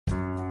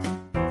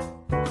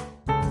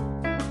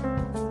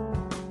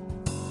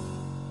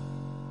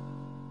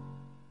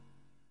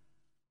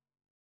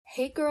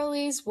Hey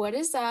girlies, what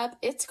is up?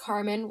 It's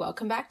Carmen.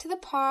 Welcome back to the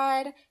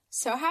pod.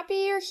 So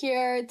happy you're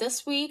here.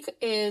 This week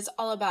is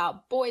all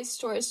about boys'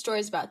 stories,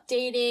 stories about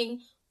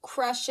dating,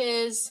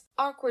 crushes,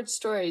 awkward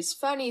stories,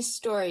 funny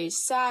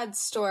stories, sad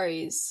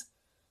stories,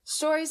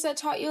 stories that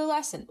taught you a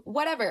lesson,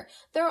 whatever.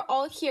 They're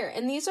all here.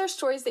 And these are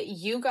stories that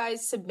you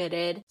guys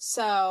submitted.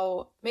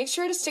 So make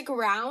sure to stick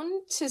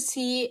around to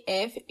see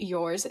if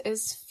yours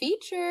is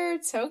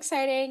featured. So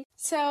exciting.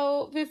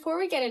 So before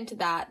we get into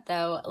that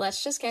though,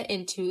 let's just get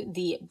into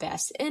the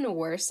best and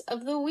worst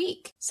of the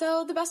week.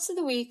 So the best of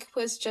the week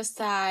was just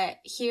that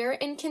here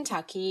in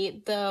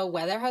Kentucky, the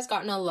weather has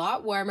gotten a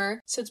lot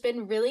warmer. So it's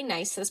been really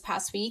nice this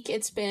past week.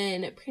 It's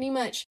been pretty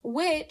much,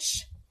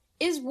 which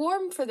is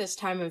warm for this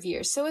time of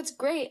year. So it's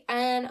great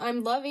and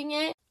I'm loving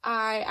it.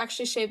 I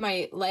actually shaved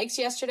my legs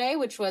yesterday,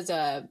 which was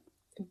a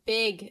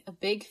big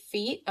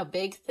feat, a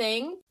big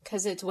thing,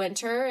 because it's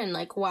winter and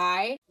like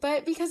why?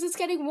 But because it's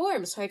getting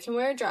warm, so I can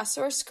wear a dress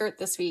or a skirt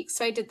this week.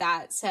 So I did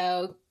that.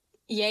 So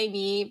yay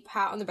me,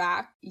 pat on the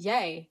back,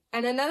 yay.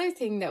 And another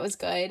thing that was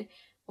good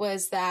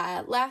was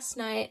that last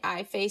night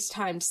I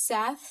FaceTimed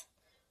Seth,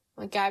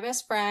 my guy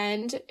best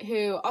friend,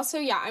 who also,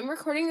 I'm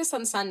recording this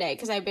on Sunday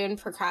because I've been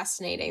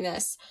procrastinating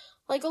this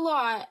like a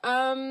lot.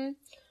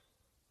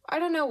 I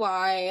don't know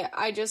why.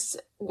 I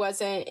just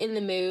wasn't in the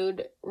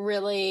mood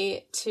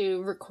really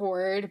to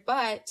record,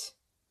 but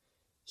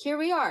here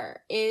we are.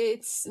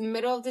 It's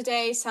middle of the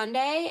day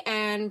Sunday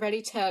and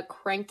ready to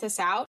crank this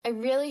out. I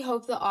really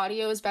hope the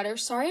audio is better.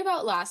 Sorry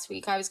about last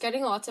week. I was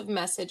getting lots of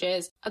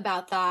messages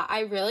about that.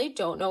 I really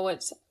don't know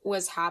what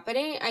was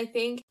happening. I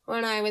think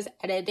when I was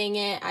editing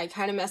it, I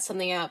kind of messed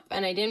something up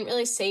and I didn't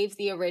really save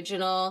the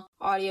original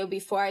audio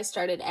before I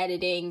started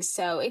editing.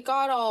 So it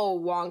got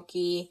all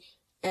wonky.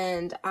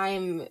 And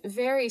I'm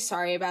very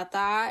sorry about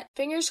that.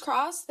 Fingers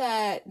crossed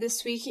that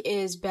this week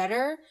is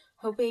better.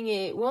 Hoping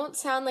it won't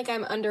sound like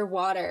I'm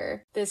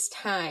underwater this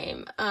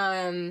time.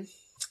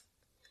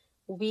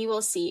 We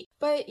will see.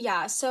 But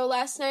yeah, so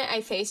last night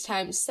I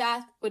FaceTimed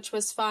Seth, which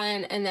was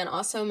fun. And then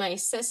also my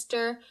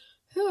sister,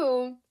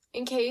 who,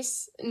 in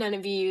case none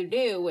of you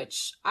knew,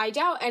 which I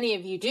doubt any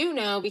of you do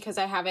know because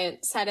I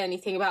haven't said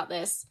anything about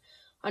this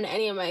on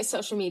any of my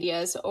social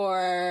medias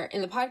or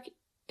in the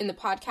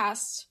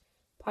podcast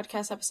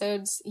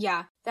episodes,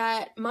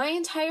 that my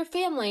entire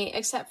family,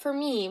 except for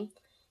me,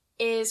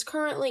 is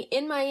currently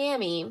in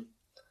Miami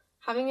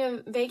having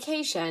a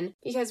vacation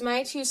because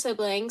my two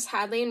siblings,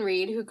 Hadley and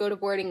Reed, who go to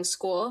boarding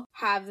school,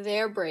 have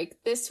their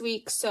break this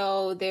week,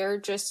 so they're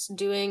just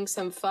doing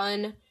some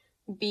fun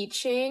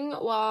beaching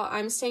while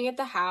I'm staying at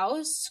the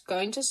house,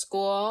 going to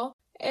school.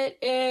 It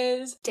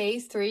is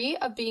day 3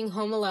 of being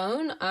home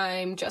alone.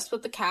 I'm just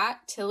with the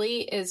cat.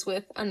 Tilly is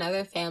with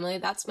another family.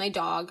 That's my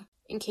dog,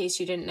 in case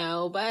you didn't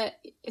know, but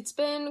it's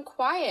been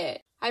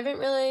quiet. I haven't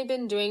really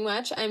been doing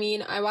much. I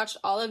mean, I watched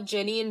all of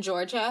Ginny and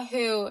Georgia,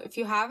 who, if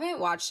you haven't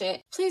watched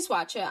it, please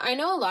watch it. I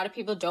know a lot of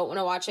people don't want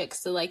to watch it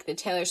because of, like, the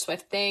Taylor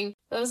Swift thing.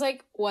 That was,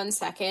 like, 1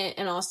 second,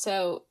 and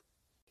also,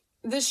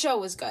 the show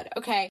was good,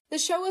 okay? The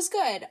show was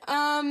good.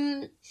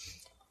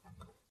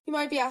 You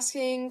might be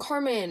asking,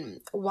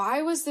 Carmen,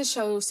 why was the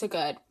show so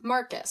good?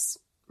 Marcus,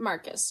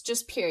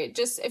 just period.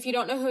 Just, if you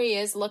don't know who he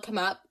is, look him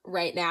up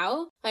right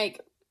now. Like,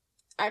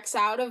 X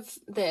out of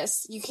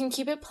this. You can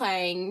keep it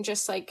playing,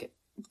 just, like,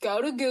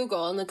 go to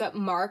Google and look up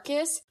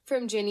Marcus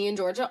from Ginny and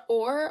Georgia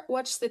or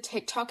watch the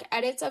TikTok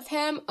edits of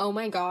him. Oh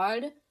my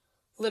God.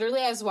 Literally,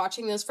 I was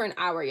watching those for an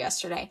hour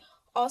yesterday.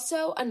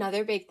 Also,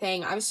 another big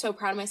thing. I was so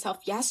proud of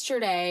myself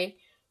yesterday.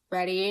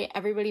 Ready?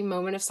 Everybody,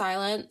 moment of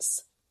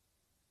silence.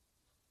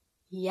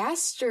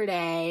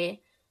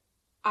 Yesterday,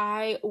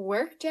 I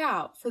worked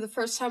out for the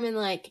first time in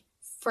like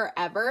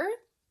forever.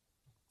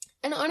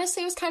 And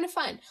honestly, it was kind of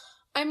fun.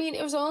 I mean,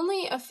 it was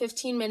only a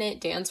 15-minute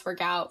dance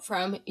workout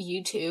from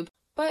YouTube.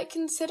 But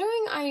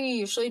considering I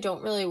usually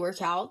don't really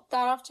work out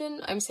that often,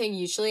 I'm saying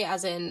usually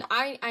as in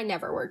I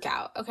never work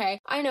out, okay?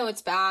 I know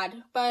it's bad,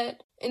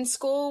 but in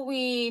school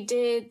we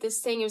did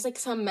this thing. It was like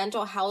some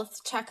mental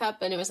health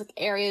checkup and it was like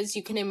areas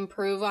you can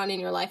improve on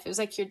in your life. It was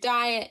like your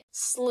diet,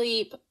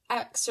 sleep,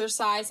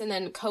 exercise, and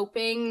then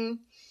coping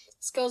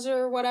skills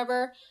or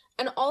whatever.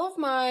 And all of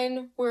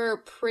mine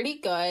were pretty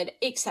good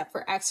except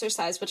for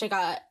exercise, which I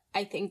got,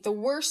 I think, the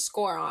worst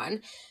score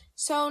on.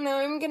 So now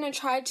I'm going to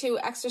try to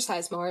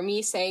exercise more.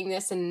 Me saying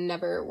this and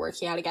never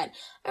working out again.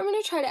 I'm going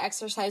to try to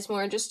exercise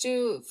more and just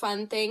do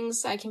fun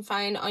things I can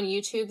find on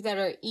YouTube that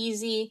are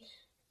easy,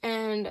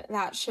 and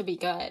that should be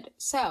good.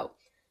 So,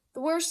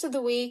 the worst of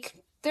the week,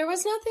 there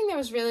was nothing that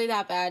was really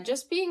that bad.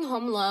 Just being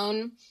home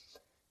alone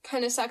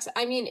kind of sucks.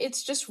 I mean,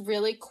 it's just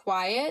really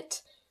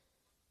quiet.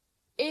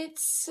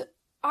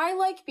 I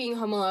like being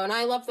home alone.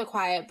 I love the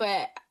quiet,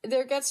 but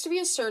there gets to be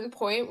a certain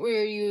point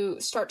where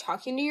you start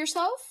talking to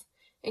yourself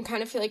and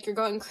kind of feel like you're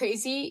going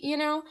crazy, you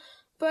know?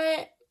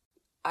 But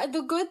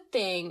the good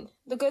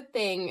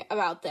thing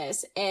about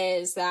this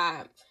is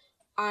that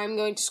I'm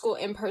going to school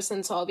in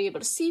person, so I'll be able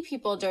to see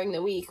people during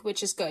the week,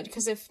 which is good.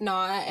 Because if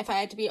not, if I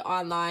had to be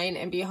online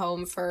and be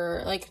home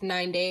for like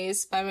 9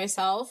 days by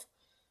myself,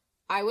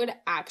 I would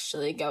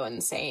actually go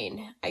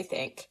insane, I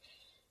think.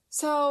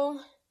 So,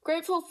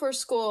 grateful for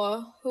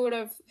school. Who would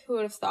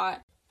have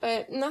thought?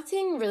 But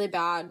nothing really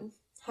bad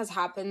has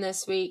happened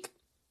this week.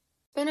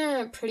 Been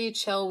a pretty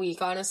chill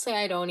week, honestly.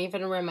 I don't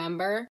even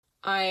remember.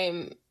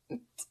 I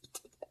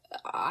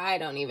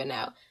don't even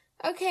know.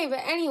 Okay, but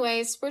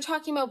anyways, we're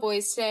talking about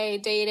boys today,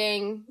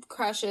 dating,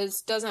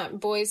 crushes,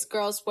 boys,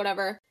 girls,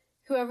 whatever,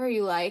 whoever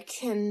you like,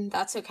 and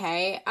that's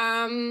okay.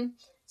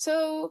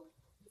 So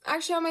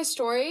actually on my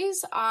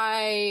stories,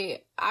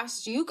 I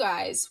asked you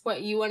guys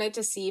what you wanted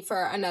to see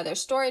for another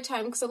story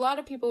time, because a lot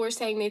of people were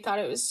saying they thought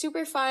it was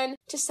super fun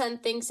to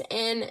send things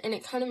in, and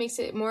it kind of makes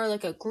it more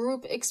like a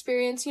group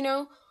experience, you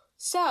know?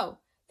 So,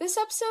 this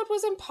episode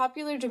was in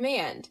popular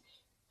demand,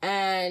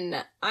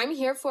 and I'm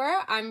here for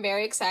it. I'm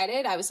very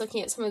excited. I was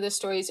looking at some of the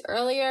stories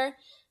earlier,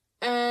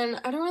 and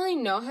I don't really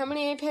know how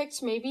many I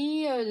picked.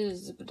 Maybe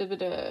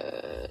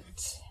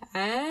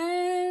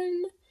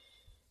 10?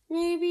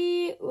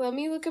 Maybe? Let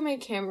me look at my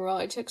camera roll.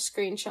 I took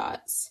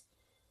screenshots.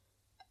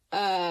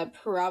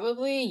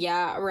 Probably,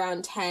 yeah,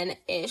 around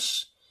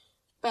 10-ish.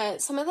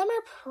 But some of them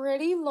are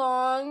pretty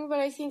long, but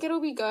I think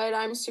it'll be good.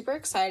 I'm super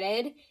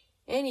excited.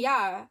 And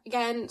yeah,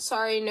 again,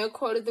 sorry, no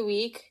quote of the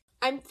week.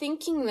 I'm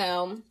thinking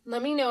though,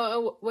 let me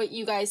know what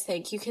you guys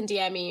think. You can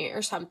DM me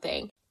or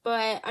something.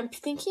 But I'm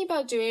thinking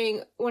about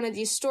doing one of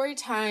these story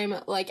time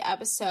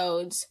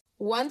episodes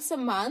once a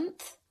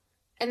month,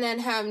 and then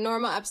have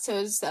normal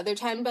episodes the other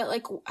time,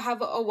 but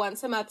have a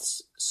once a month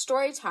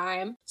story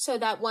time, so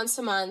that once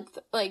a month,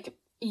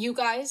 you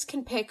guys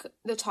can pick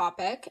the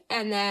topic,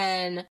 and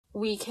then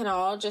we can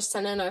all just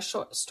send in our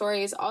short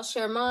stories. I'll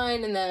share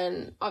mine, and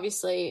then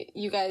obviously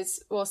you guys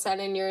will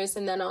send in yours,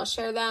 and then I'll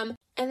share them.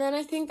 And then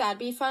I think that'd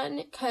be fun,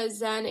 because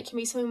then it can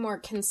be something more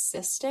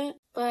consistent.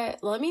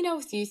 But let me know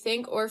what you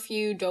think, or if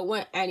you don't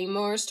want any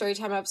more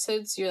storytime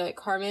episodes, you're like,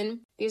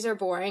 Carmen, these are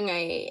boring,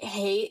 I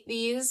hate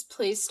these,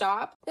 please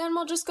stop. Then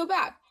we'll just go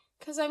back.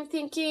 Because I'm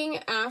thinking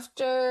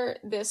after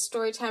this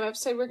storytime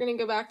episode, we're going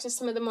to go back to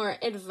some of the more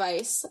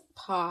advice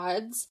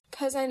pods,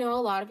 because I know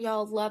a lot of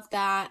y'all love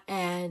that,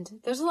 and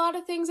there's a lot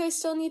of things I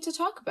still need to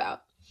talk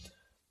about.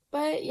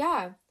 But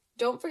yeah,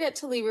 don't forget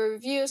to leave a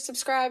review,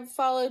 subscribe,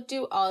 follow,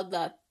 do all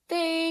the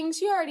things.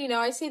 You already know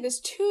I say this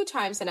 2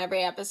 times in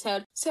every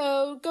episode,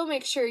 so go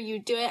make sure you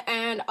do it,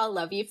 and I'll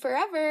love you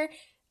forever.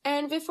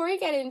 And before we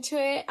get into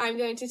it, I'm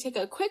going to take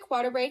a quick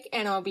water break,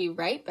 and I'll be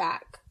right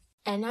back.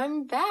 And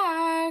I'm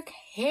back.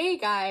 Hey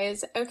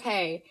guys.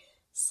 Okay,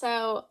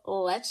 so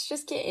let's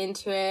just get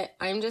into it.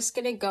 I'm just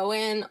gonna go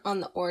in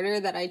on the order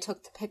that I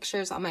took the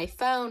pictures on my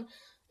phone.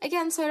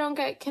 Again, so I don't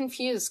get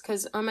confused,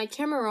 because on my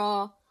camera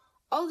roll,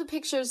 all the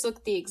pictures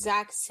look the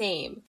exact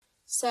same.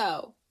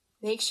 So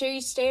make sure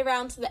you stay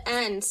around to the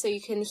end so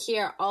you can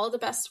hear all the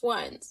best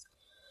ones.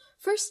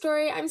 First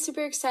story, I'm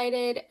super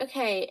excited.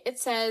 Okay, it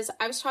says,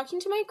 I was talking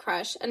to my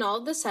crush, and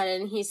all of a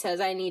sudden he says,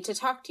 I need to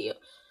talk to you.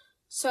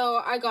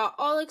 So I got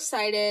all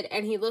excited,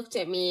 and he looked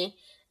at me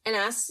and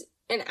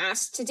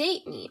asked to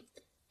date me.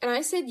 And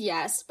I said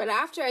yes, but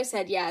after I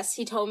said yes,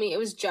 he told me it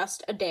was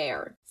just a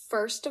dare.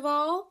 First of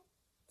all,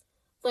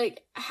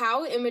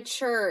 how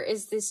immature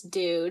is this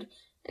dude?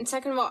 And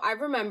second of all, I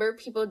remember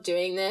people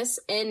doing this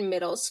in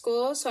middle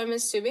school, so I'm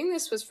assuming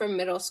this was from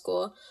middle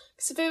school.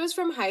 Because if it was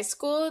from high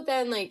school,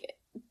 then,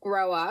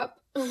 grow up.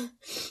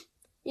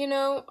 You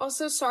know?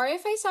 Also, sorry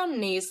if I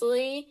sound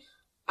nasally.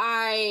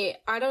 I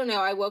don't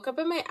know, I woke up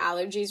and my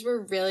allergies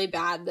were really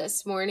bad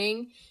this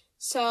morning,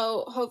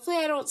 so hopefully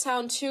I don't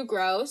sound too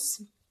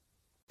gross.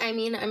 I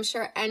mean, I'm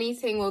sure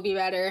anything will be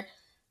better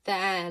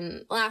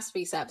than last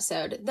week's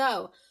episode.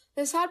 Though,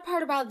 the sad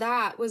part about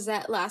that was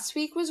that last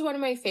week was one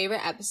of my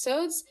favorite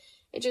episodes.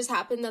 It just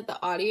happened that the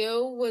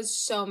audio was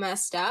so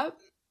messed up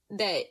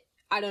that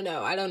I don't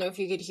know if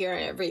you could hear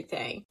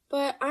everything.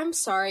 But I'm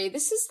sorry,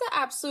 this is the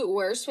absolute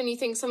worst when you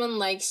think someone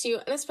likes you,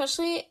 and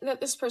especially that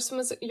this person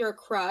was your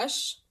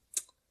crush.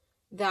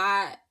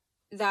 That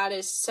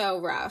is so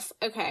rough.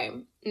 Okay,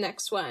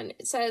 next one.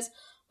 It says,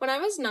 when I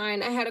was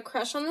 9, I had a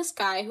crush on this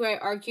guy who I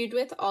argued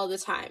with all the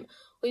time.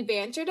 We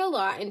bantered a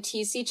lot and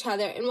teased each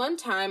other, and one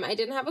time I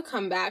didn't have a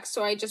comeback,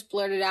 so I just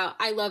blurted out,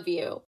 I love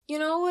you. You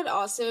know what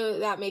also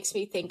that makes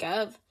me think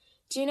of?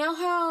 Do you know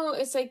how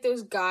it's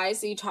those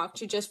guys that you talk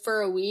to just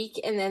for a week,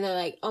 and then they're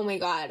like, oh my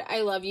god,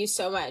 I love you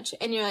so much.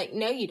 And you're like,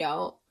 no you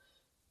don't.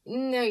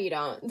 No you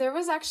don't. There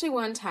was actually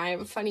one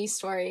time, funny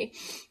story,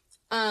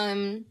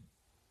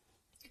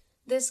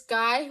 this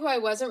guy who I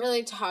wasn't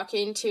really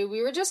talking to,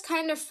 we were just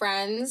kind of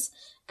friends,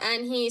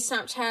 and he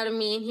Snapchatted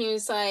me, and he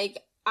was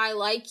like, I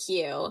like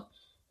you.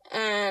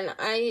 And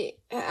I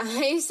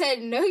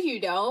said, no you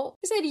don't.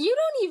 I said, you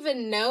don't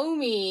even know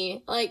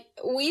me.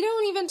 We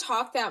don't even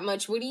talk that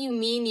much. What do you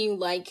mean you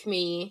like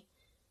me?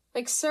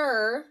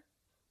 Sir,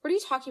 what are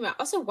you talking about?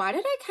 Also, why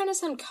did I kind of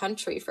sound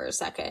country for a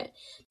second?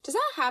 Does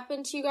that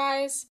happen to you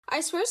guys? I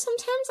swear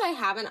sometimes I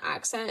have an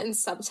accent and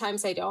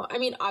sometimes I don't. I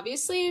mean,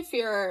 obviously,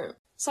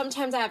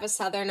 sometimes I have a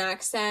southern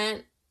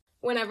accent.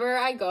 Whenever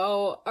I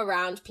go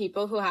around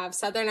people who have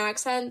southern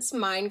accents,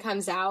 mine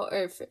comes out.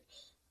 Or if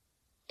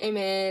I'm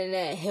in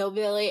a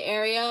hillbilly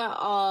area,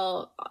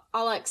 I'll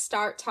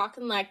start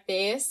talking like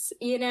this,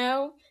 you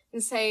know?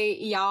 and say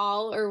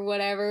y'all or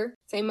whatever.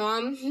 Say,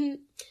 Mom,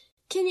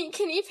 can you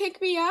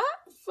pick me up?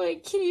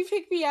 Like, can you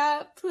pick me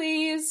up,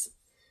 please?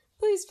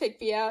 Please pick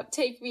me up.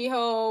 Take me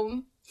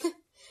home.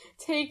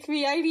 Take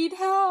me. I need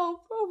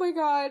help. Oh my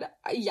God.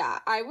 Yeah,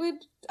 I would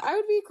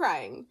be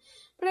crying.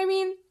 But I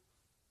mean,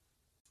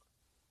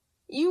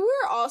 you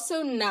were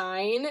also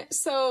 9,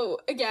 so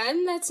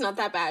again, that's not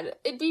that bad.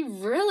 It'd be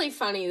really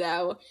funny,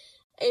 though,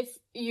 if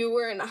you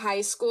were in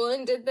high school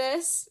and did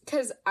this,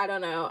 because, I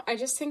don't know, I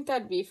just think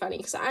that'd be funny,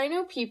 because I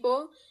know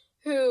people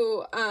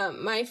who,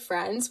 my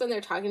friends, when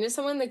they're talking to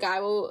someone, the guy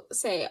will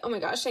say, oh my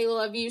gosh, I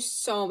love you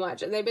so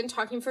much, and they've been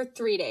talking for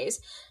 3 days.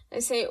 I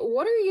say,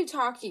 what are you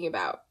talking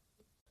about?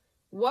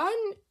 One,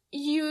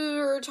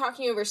 you're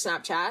talking over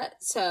Snapchat,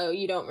 so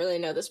you don't really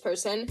know this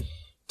person.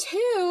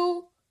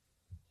 2,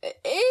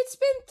 it's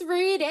been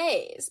 3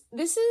 days.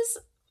 This is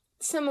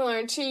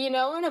similar to, in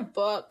a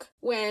book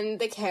when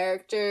the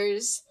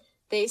characters,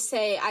 they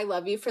say, I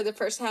love you for the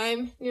first time.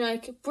 And you're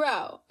like,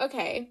 bro,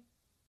 okay,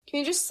 can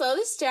you just slow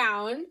this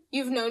down?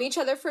 You've known each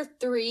other for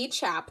 3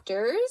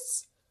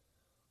 chapters.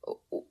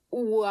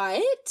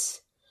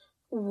 What?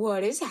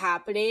 What is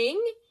happening?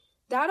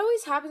 That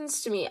always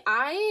happens to me.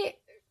 I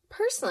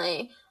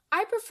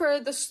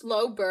prefer the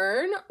slow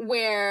burn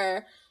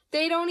where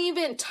they don't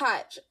even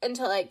touch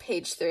until, like,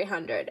 page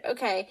 300,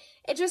 okay?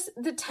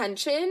 The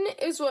tension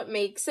is what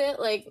makes it,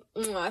 like,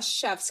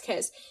 chef's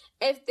kiss.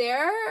 If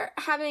they're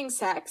having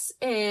sex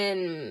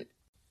and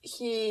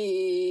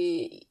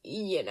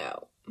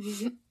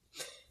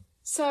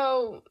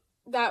So,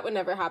 that would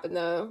never happen,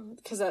 though,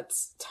 because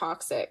that's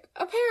toxic.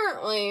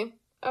 Apparently.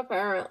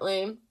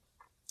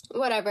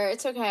 Whatever,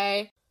 it's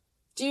okay.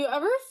 Do you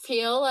ever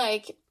feel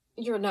like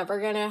you're never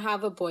gonna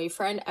have a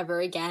boyfriend ever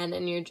again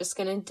and you're just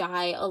gonna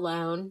die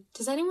alone?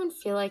 Does anyone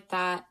feel like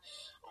that?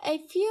 I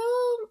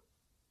feel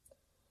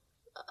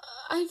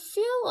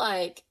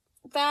like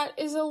that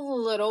is a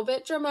little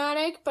bit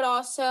dramatic, but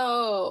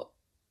also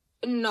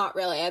not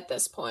really at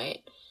this point.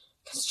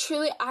 Because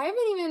truly, I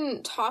haven't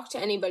even talked to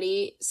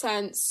anybody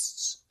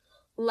since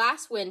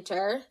last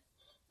winter.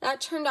 That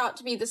turned out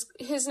to be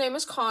his name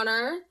was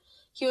Connor.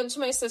 He went to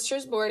my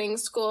sister's boarding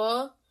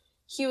school.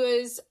 He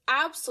was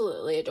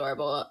absolutely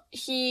adorable.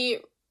 He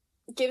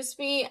gives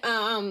me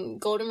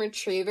golden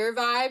retriever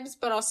vibes,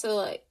 but also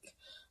like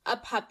a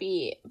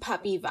puppy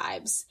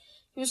vibes.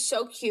 He was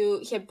so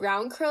cute. He had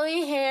brown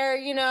curly hair,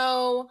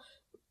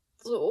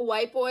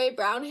 white boy,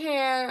 brown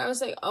hair. I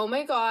was like, oh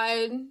my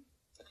God,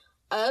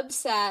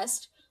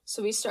 obsessed.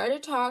 So we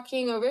started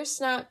talking over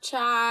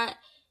Snapchat,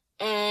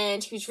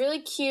 and he was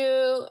really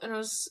cute, and I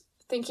was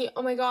thinking,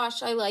 oh my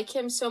gosh, I like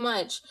him so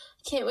much.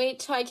 Can't wait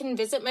till I can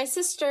visit my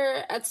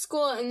sister at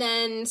school and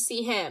then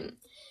see him.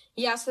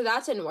 Yeah, so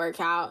that didn't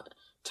work out.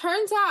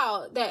 Turns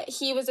out that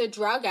he was a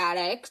drug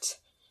addict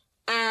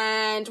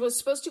and was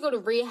supposed to go to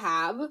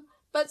rehab,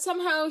 but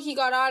somehow he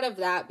got out of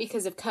that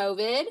because of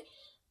COVID.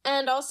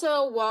 And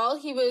also, while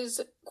he was,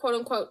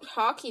 quote-unquote,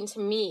 talking to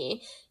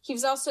me, he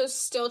was also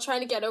still trying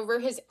to get over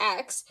his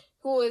ex,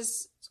 who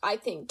was, I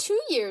think, 2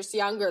 years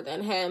younger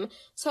than him.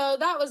 So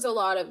that was a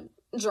lot of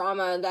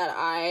drama that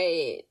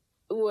I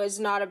was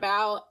not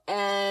about,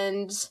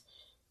 and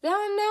now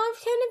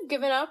I've kind of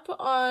given up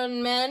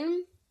on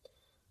men.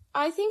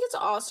 I think it's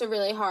also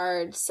really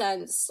hard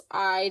since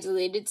I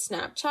deleted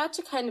Snapchat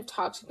to kind of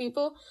talk to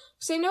people,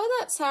 because I know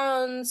that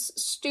sounds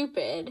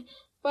stupid,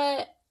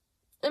 but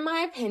in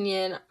my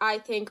opinion, I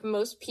think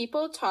most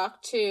people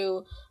talk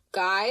to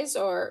guys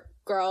or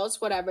girls,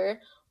 whatever,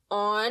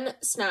 on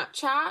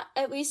Snapchat,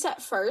 at least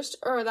at first,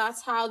 or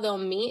that's how they'll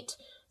meet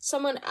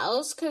someone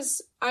else,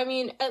 because, I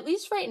mean, at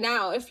least right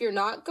now, if you're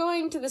not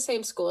going to the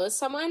same school as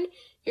someone,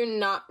 you're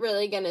not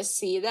really gonna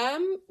see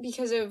them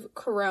because of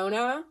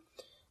Corona,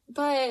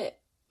 but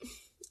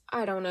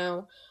I don't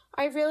know.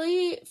 I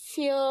really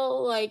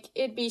feel like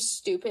it'd be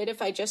stupid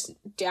if I just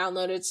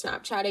downloaded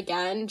Snapchat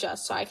again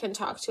just so I can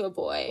talk to a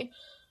boy,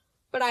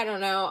 but I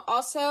don't know.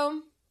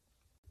 Also,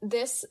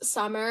 this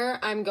summer,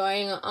 I'm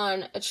going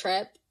on a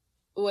trip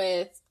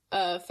with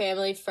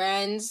family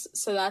friends,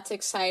 so that's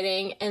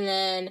exciting, and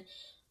then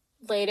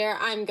later,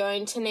 I'm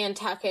going to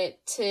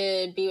Nantucket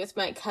to be with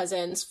my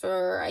cousins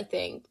for, I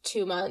think,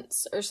 2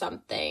 months or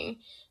something.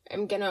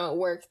 I'm gonna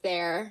work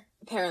there.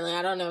 Apparently,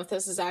 I don't know if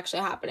this is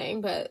actually happening,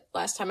 but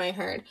last time I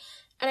heard.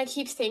 And I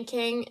keep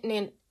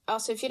thinking,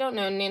 also, if you don't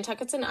know,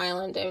 Nantucket's an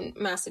island in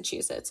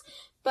Massachusetts.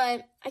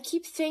 But I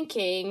keep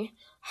thinking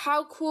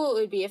how cool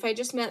it would be if I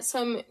just met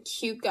some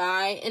cute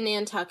guy in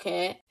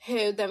Nantucket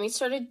who then we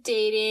started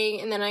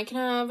dating, and then I can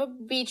have a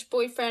beach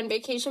boyfriend,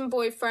 vacation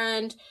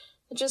boyfriend.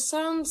 It just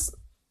sounds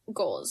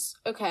goals.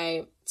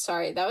 Okay,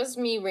 sorry, that was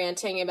me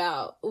ranting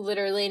about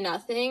literally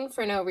nothing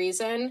for no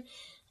reason.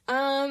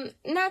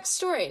 Next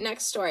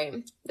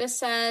story. This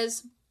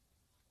says,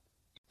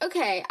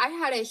 okay, I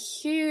had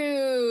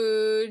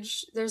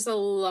there's a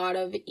lot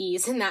of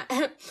E's in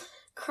that,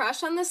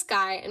 crush on this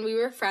guy, and we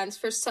were friends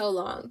for so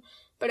long,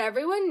 but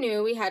everyone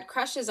knew we had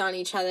crushes on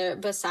each other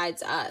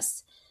besides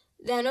us.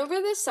 Then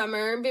over the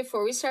summer,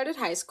 before we started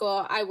high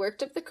school, I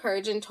worked up the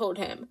courage and told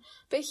him,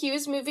 but he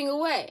was moving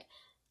away.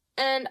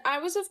 And I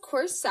was, of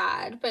course,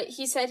 sad, but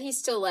he said he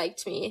still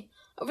liked me.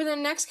 Over the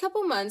next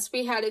couple months,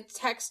 we had a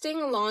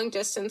texting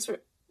long-distance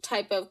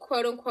type of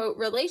quote-unquote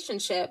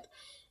relationship,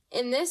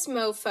 and this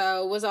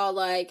mofo was all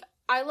like,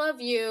 I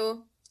love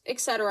you,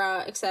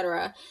 etc.,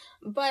 etc.,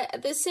 but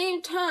at the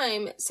same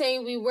time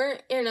saying we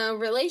weren't in a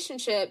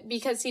relationship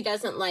because he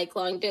doesn't like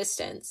long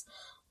distance.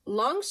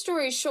 Long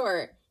story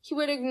short, he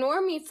would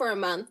ignore me for a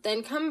month,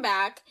 then come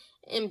back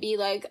and be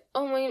like,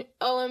 oh my,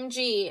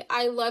 OMG,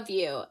 I love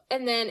you,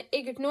 and then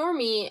ignore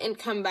me and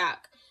come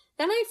back.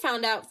 Then I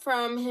found out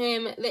from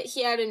him that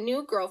he had a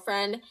new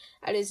girlfriend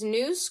at his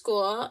new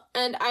school,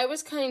 and I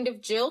was kind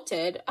of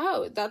jilted.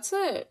 Oh, that's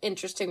an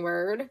interesting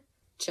word.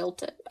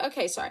 Jilted.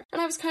 Okay, sorry.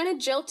 And I was kind of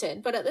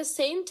jilted, but at the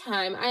same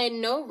time, I had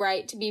no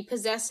right to be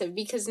possessive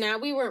because now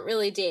we weren't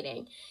really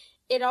dating.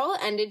 It all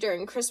ended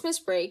during Christmas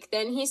break.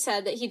 Then he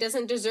said that he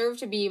doesn't deserve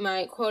to be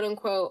my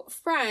quote-unquote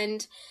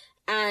friend,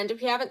 and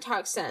we haven't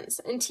talked since.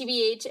 And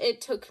TBH,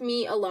 it took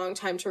me a long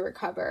time to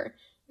recover.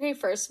 Okay,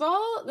 first of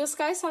all, this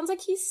guy sounds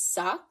like he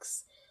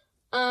sucks.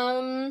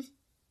 In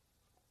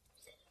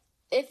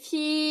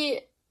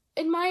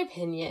my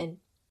opinion,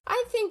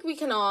 I think we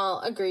can all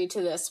agree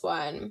to this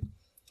one.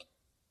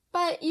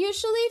 But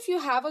usually if you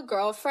have a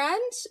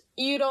girlfriend,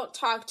 you don't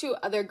talk to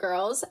other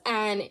girls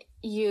and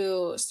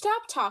you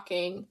stop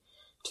talking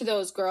to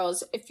those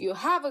girls if you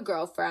have a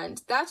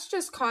girlfriend. That's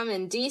just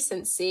common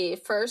decency,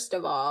 first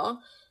of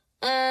all.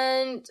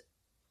 And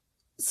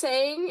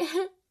saying,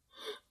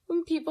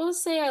 when people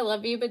say I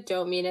love you but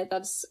don't mean it,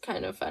 that's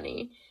kind of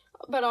funny.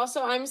 But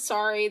also, I'm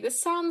sorry,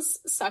 this sounds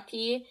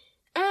sucky.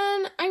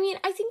 And, I mean,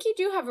 I think you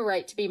do have a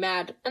right to be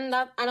mad, and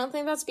that I don't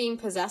think that's being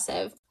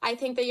possessive. I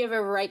think that you have a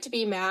right to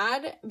be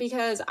mad,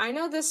 because I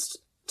know this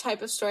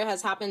type of story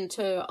has happened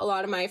to a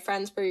lot of my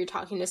friends where you're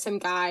talking to some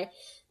guy.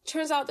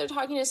 Turns out they're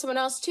talking to someone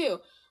else,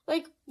 too.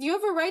 Like, you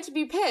have a right to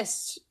be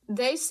pissed.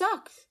 They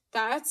suck.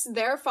 That's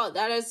their fault.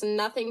 That has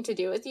nothing to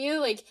do with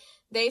you. Like,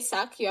 they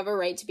suck. You have a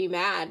right to be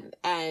mad,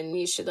 and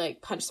you should,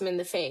 like, punch them in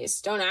the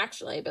face. Don't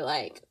actually, but,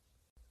 like,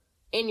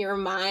 in your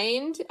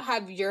mind,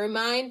 have your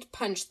mind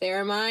punch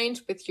their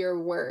mind with your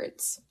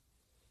words.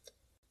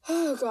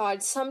 Oh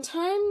God,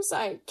 sometimes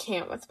I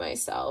can't with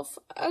myself.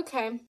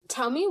 Okay,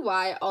 tell me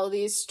why all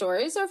these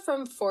stories are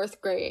from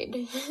 4th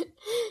grade.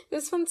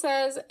 This one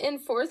says, in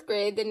 4th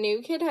grade, the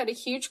new kid had a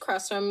huge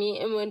crush on me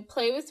and would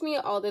play with me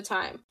all the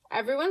time.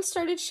 Everyone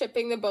started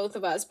shipping the both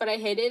of us, but I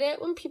hated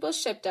it when people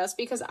shipped us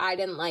because I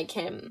didn't like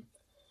him.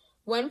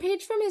 One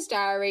page from his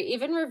diary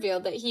even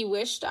revealed that he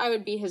wished I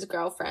would be his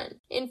girlfriend.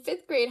 In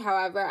 5th grade,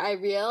 however, I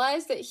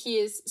realized that he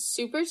is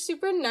super,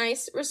 super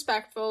nice,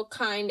 respectful,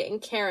 kind,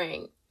 and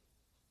caring.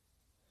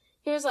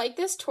 He was like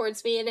this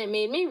towards me, and it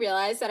made me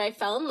realize that I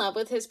fell in love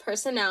with his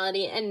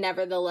personality and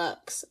never the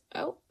looks.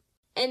 Oh.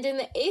 And in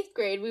the 8th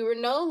grade, we were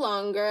no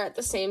longer at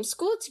the same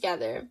school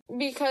together,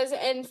 because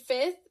in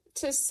 5th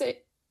to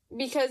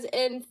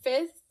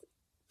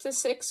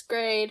 6th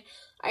grade,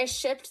 I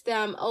shipped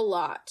them a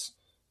lot.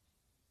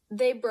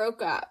 They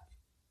broke up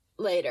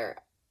later.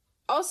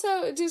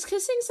 Also, does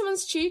kissing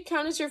someone's cheek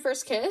count as your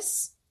first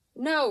kiss?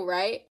 No,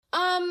 right?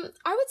 I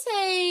would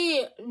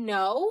say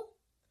no.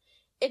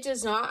 It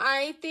does not.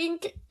 I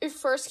think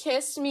first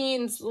kiss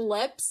means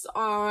lips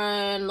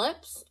on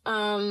lips.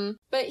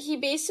 But he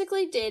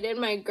basically dated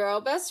my girl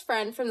best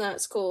friend from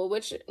that school,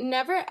 which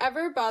never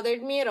ever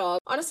bothered me at all.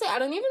 Honestly, I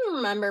don't even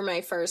remember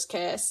my first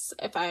kiss.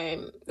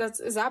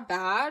 Is that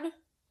bad?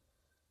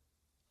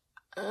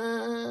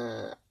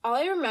 All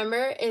I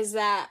remember is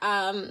that,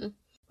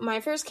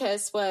 my first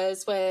kiss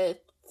was with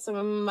some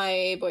of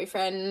my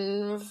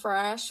boyfriend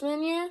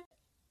freshman year.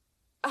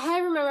 I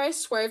remember I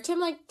swerved him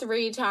like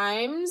 3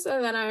 times,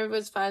 and then I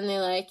was finally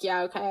like,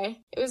 yeah,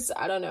 okay. It was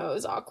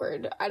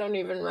awkward. I don't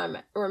even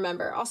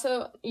remember.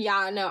 Also,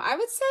 yeah, no, I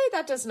would say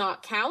that does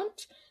not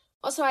count.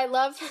 Also, I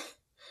love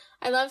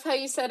how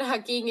you said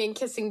hugging and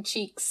kissing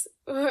cheeks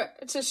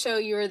to show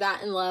you were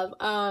that in love.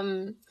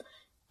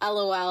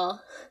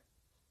 LOL.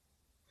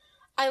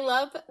 I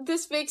love,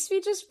 this makes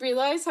me just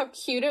realize how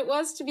cute it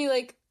was to be,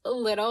 like,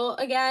 little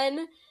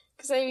again.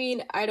 Because, I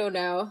mean, I don't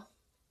know.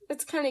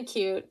 It's kind of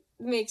cute.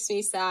 It makes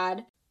me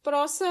sad. But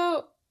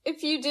also,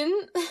 if you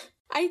didn't,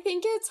 I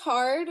think it's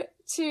hard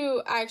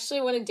to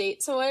actually want to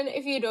date someone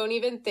if you don't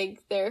even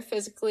think they're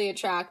physically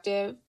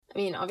attractive. I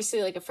mean,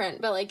 obviously, like, a friend,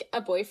 but, like,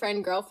 a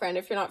boyfriend, girlfriend,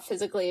 if you're not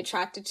physically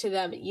attracted to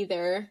them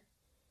either.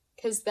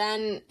 Because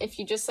then, if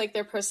you just like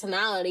their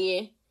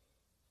personality,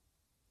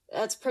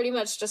 that's pretty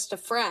much just a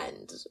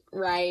friend,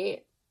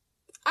 right?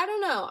 I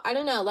don't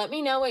know. Let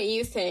me know what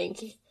you think.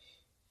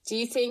 Do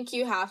you think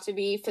you have to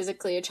be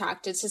physically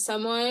attracted to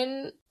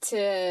someone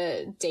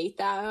to date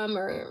them,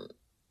 or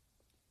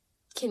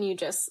can you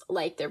just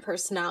like their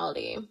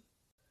personality?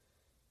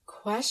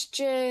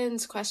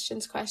 Questions.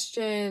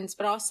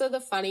 But also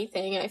the funny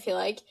thing, I feel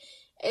like,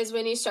 is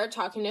when you start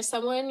talking to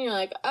someone, you're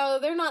like, oh,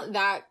 they're not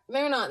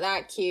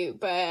that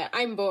cute, but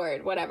I'm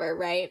bored, whatever,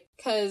 right?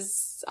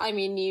 Because, I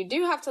mean, you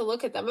do have to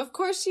look at them. Of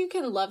course, you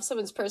can love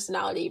someone's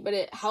personality, but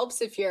it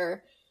helps if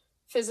you're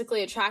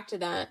physically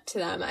attracted to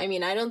them. I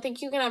mean, I don't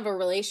think you can have a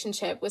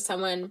relationship with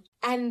someone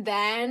and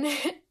then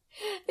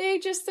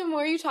the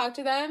more you talk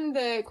to them,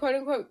 the quote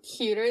unquote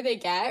cuter they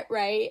get,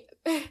 right?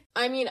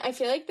 I mean, I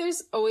feel like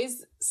there's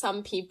always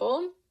some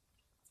people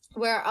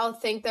where I'll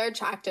think they're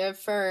attractive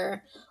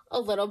for a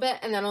little bit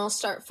and then I'll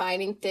start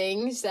finding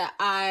things that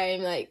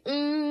I'm like,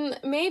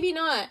 maybe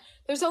not.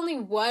 There's only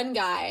one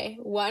guy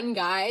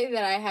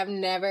that I have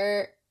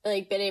never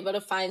like been able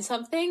to find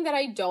something that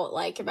I don't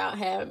like about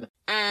him.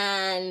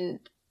 And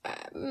do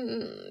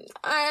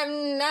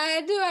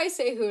I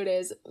say who it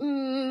is?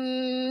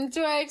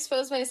 Do I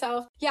expose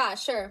myself? Yeah,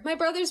 sure. My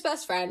brother's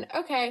best friend.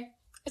 Okay.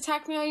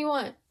 Attack me all you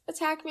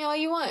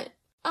want.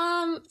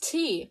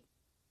 T.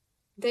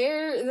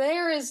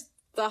 There is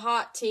the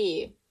hot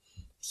T.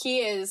 T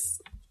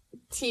is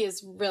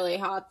really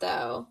hot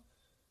though.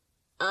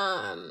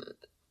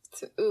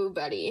 Ooh,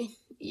 buddy.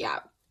 Yeah.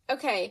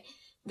 Okay.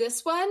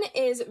 This one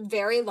is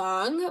very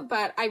long,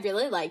 but I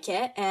really like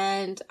it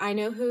and I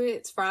know who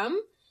it's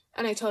from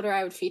and I told her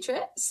I would feature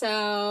it.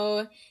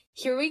 So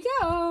here we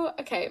go.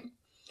 Okay.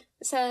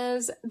 It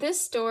says,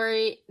 this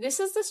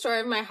is the story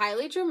of my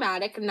highly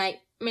dramatic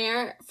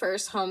nightmare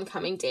first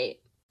homecoming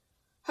date.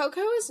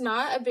 Hoko is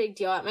not a big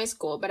deal at my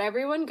school, but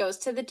everyone goes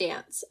to the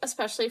dance,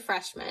 especially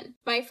freshmen.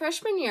 My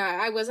freshman year,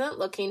 I wasn't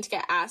looking to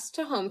get asked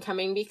to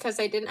homecoming because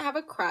I didn't have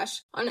a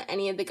crush on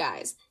any of the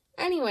guys.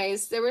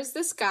 Anyways, there was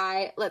this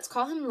guy, let's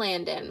call him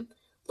Landon.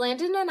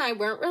 Landon and I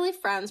weren't really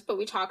friends, but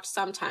we talked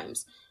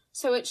sometimes.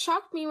 So it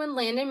shocked me when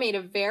Landon made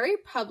a very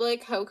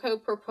public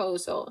Hoko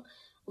proposal.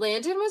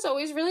 Landon was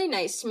always really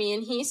nice to me,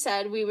 and he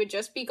said we would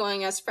just be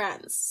going as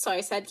friends. So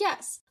I said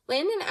yes.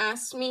 Landon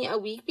asked me a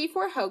week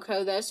before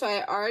Hoko, though, so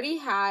I already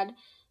had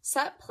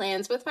set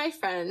plans with my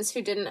friends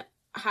who didn't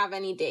have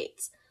any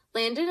dates.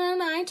 Landon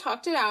and I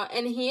talked it out,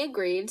 and he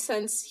agreed,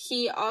 since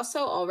he also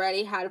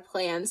already had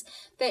plans,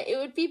 that it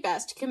would be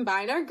best to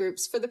combine our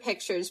groups for the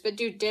pictures, but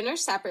do dinner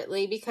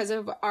separately because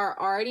of our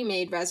already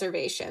made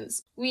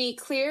reservations. We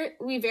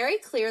very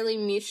clearly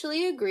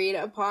mutually agreed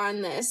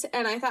upon this,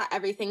 and I thought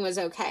everything was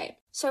okay.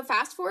 So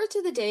fast forward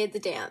to the day of the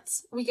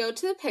dance. We go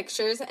to the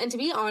pictures, and to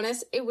be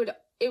honest, it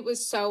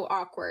was so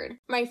awkward.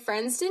 My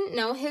friends didn't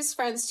know his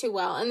friends too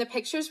well, and the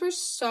pictures were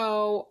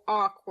so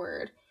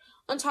awkward.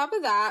 On top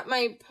of that,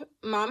 my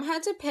mom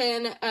had to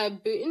pin a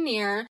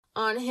boutonniere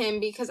on him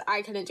because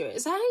I couldn't do it.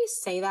 Is that how you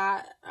say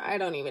that? I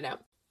don't even know.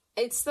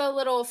 It's the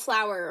little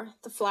flower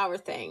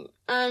thing.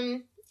 I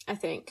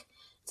think.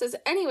 It says,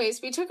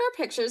 anyways, we took our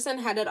pictures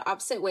and headed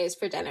opposite ways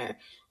for dinner.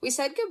 We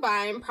said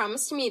goodbye and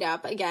promised to meet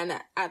up again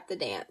at the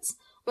dance.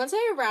 Once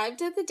I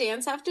arrived at the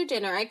dance after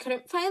dinner, I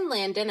couldn't find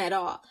Landon at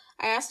all.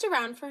 I asked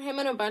around for him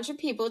and a bunch of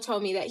people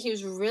told me that he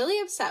was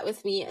really upset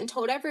with me and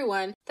told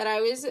everyone that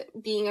I was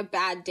being a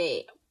bad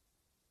date.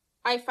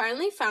 I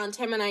finally found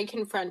him and I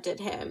confronted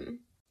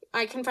him.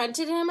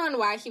 On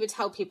why he would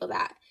tell people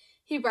that.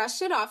 He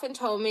brushed it off and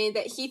told me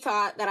that he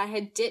thought that I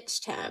had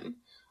ditched him.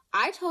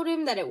 I told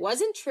him that it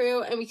wasn't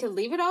true and we could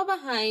leave it all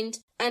behind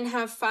and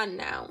have fun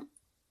now.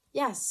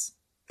 Yes,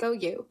 go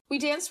you. We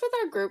danced with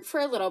our group for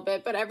a little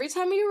bit, but every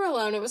time we were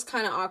alone, it was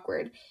kind of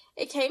awkward.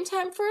 It came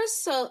time for a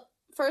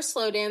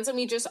slow dance and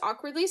we just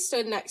awkwardly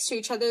stood next to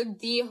each other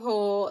the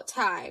whole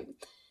time.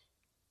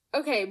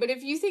 Okay, but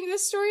if you think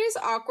this story is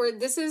awkward,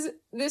 this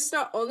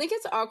not only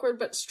gets awkward,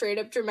 but straight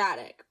up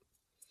dramatic.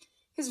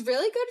 His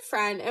really good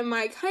friend and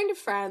my kind of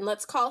friend,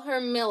 let's call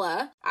her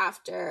Mila,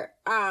 after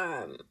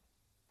a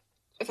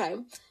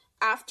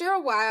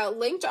while,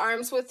 linked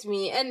arms with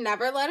me and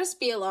never let us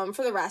be alone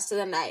for the rest of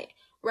the night.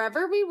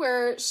 Wherever we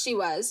were, she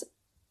was.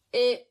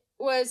 It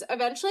was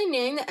eventually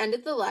nearing the end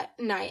of the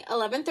night,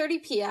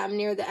 11:30 p.m.,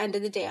 near the end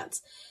of the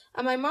dance.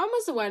 And my mom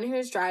was the one who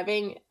was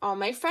driving all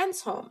my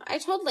friends home. I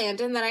told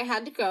Landon that I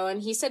had to go,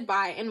 and he said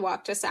bye and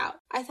walked us out.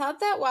 I thought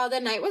that while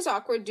the night was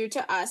awkward due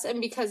to us and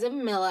because of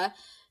Mila,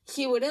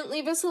 he wouldn't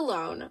leave us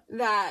alone,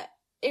 that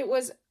it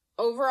was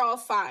overall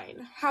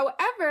fine.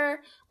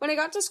 However, when I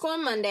got to school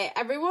on Monday,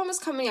 everyone was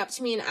coming up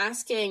to me and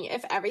asking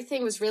if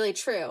everything was really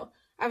true.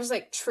 I was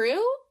like,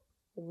 true?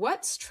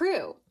 What's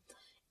true?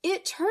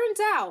 It turns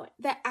out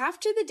that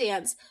after the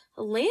dance,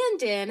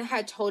 Landon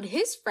had told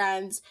his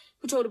friends,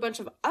 who told a bunch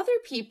of other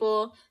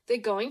people,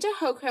 that going to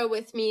Hoko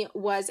with me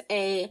was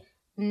a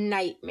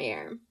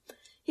nightmare.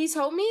 He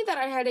told me that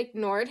I had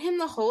ignored him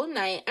the whole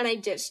night and I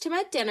ditched him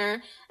at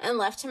dinner and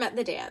left him at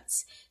the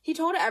dance. He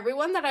told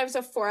everyone that I was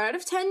a 4 out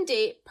of 10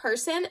 date,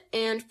 person,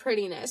 and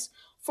prettiness.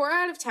 4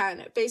 out of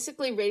 10,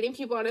 basically rating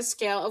people on a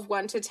scale of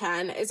 1 to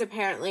 10, is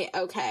apparently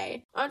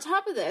okay. On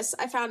top of this,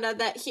 I found out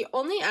that he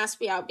only asked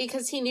me out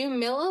because he knew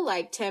Mila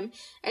liked him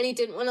and he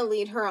didn't want to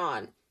lead her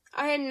on.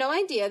 I had no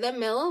idea that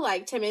Mila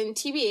liked him, and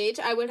TBH,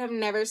 I would have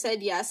never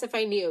said yes if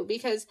I knew,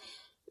 because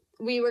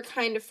we were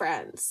kind of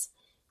friends.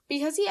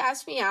 Because he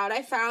asked me out,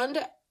 I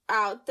found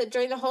out that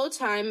during the whole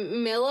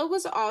time, Mila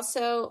was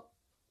also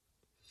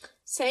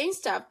saying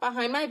stuff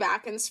behind my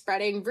back and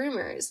spreading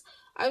rumors.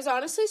 I was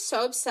honestly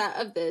so upset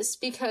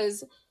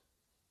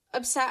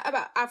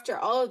after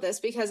all of this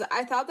because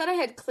I thought that I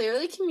had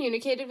clearly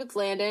communicated with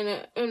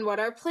Landon and what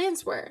our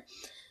plans were.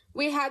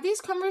 We had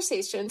these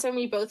conversations and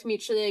we both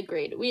mutually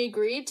agreed. We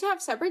agreed to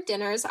have separate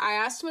dinners. I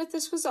asked him if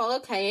this was all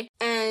okay,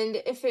 and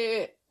if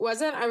it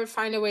wasn't, I would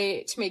find a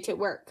way to make it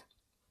work.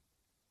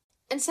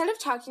 Instead of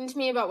talking to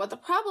me about what the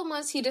problem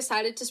was, he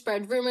decided to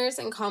spread rumors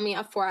and call me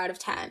a 4 out of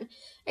 10.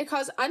 It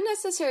caused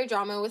unnecessary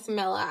drama with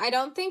Mila. I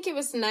don't think it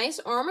was nice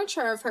or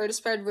mature of her to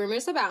spread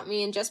rumors about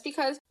me, and just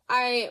because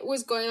I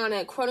was going on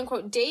a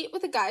quote-unquote date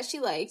with a guy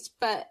she liked,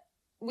 but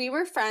we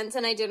were friends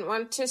and I didn't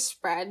want to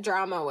spread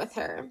drama with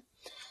her.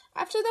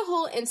 After the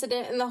whole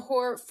incident and the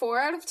whole 4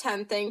 out of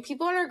 10 thing,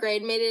 people in our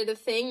grade made it a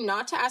thing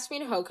not to ask me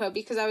to HOCO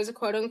because I was a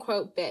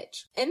quote-unquote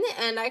bitch. In the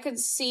end, I could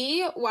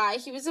see why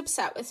he was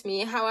upset with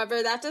me.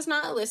 However, that does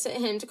not elicit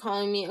him to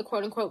calling me a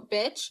quote-unquote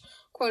bitch,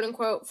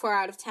 quote-unquote 4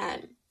 out of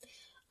 10.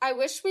 I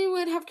wish we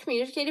would have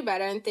communicated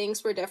better and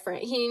things were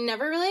different. He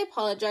never really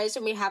apologized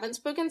and we haven't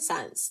spoken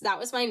since. That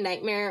was my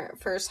nightmare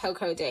first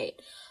HOCO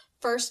date.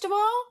 First of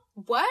all,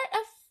 what a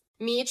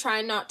me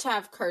trying not to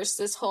have cursed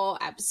this whole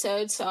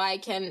episode so I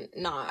don't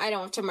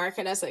have to mark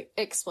it as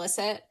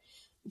explicit.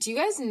 Do you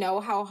guys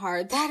know how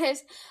hard that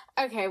is?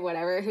 Okay,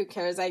 whatever, who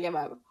cares, I give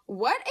up.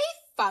 What a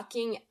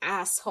fucking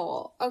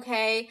asshole,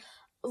 okay?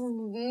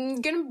 I'm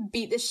gonna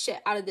beat the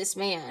shit out of this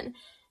man.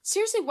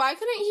 Seriously, why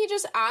couldn't he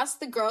just ask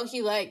the girl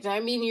he liked?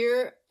 I mean,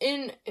 you're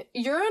in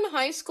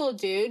high school,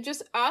 dude.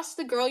 Just ask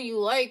the girl you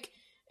like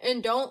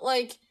and don't,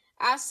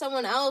 ask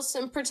someone else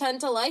and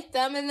pretend to like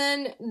them and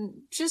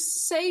then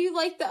just say you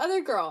like the other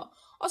girl.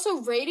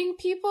 Also, rating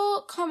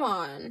people? Come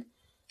on.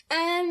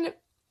 And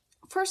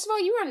first of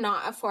all, you are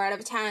not a 4 out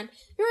of 10.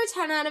 You're a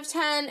 10 out of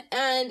 10,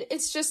 and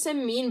it's just a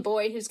mean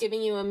boy who's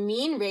giving you a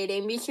mean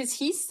rating because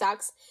he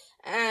sucks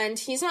and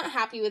he's not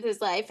happy with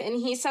his life and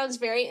he sounds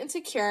very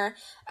insecure.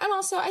 And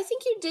also, I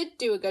think you did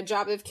do a good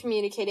job of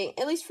communicating,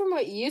 at least from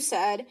what you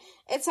said.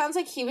 It sounds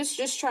like he was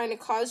just trying to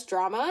cause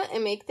drama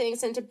and make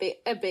things into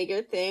a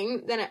bigger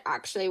thing than it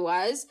actually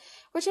was,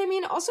 which I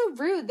mean, also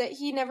rude that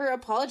he never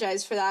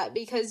apologized for that,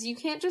 because you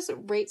can't just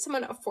rate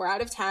someone a 4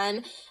 out of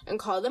 10 and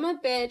call them a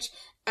bitch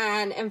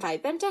and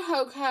invite them to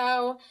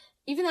HOCO,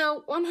 even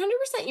though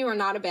 100% you are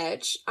not a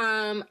bitch.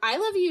 I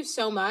love you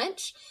so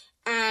much,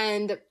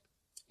 and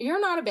you're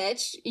not a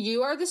bitch.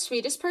 You are the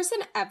sweetest person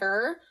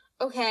ever,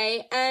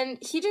 okay? And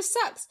he just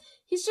sucks.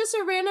 He's just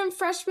a random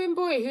freshman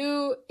boy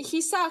who, he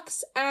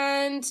sucks,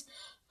 and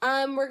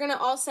we're gonna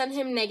all send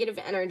him negative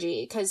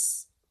energy,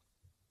 because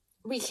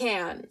we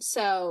can,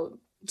 so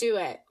do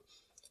it.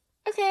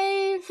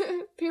 Okay,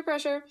 peer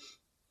pressure.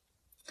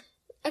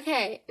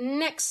 Okay,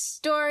 next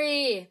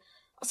story.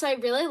 So I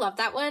really love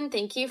that one.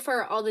 Thank you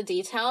for all the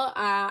detail.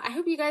 I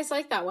hope you guys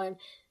like that one.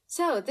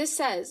 So this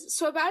says,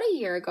 so about a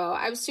year ago,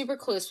 I was super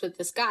close with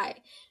this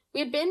guy. We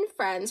had been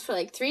friends for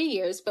 3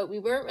 years, but we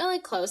weren't really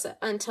close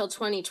until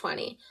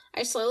 2020.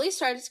 I slowly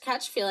started to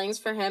catch feelings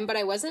for him, but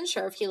I wasn't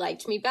sure if he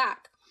liked me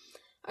back.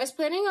 I was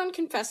planning on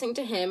confessing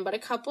to him, but a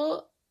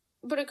couple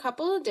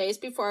of days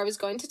before I was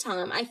going to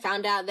tell him, I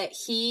found out that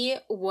he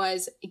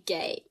was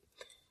gay.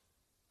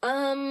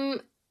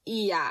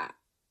 Yeah.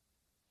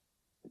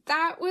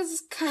 That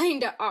was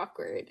kinda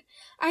awkward.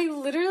 I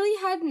literally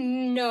had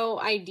no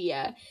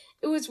idea.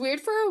 It was weird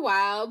for a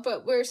while,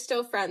 but we're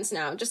still friends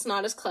now, just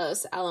not as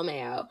close,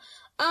 LMAO.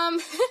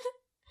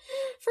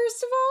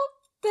 First of all,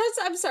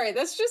 I'm sorry,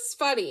 that's just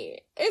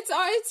funny.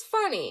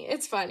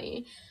 It's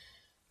funny.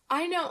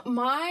 I know,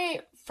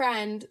 my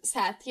friend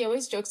Seth, he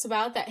always jokes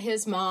about that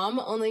his mom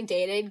only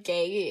dated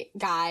gay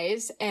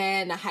guys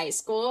in high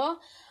school.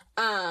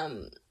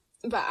 But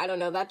I don't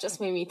know, that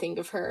just made me think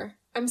of her.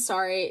 I'm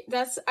sorry.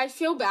 I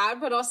feel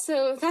bad, but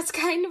also that's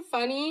kind of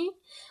funny.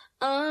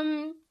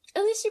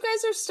 At least you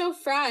guys are still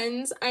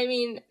friends. I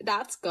mean,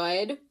 that's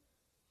good.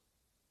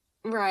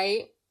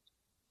 Right?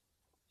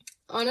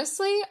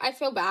 Honestly, I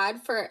feel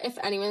bad for if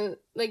anyone,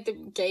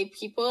 the gay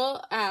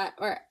people,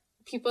 or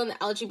people in the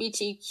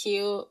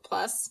LGBTQ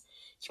plus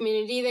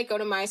community that go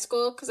to my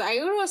school, because I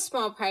go to a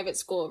small private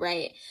school,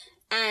 right?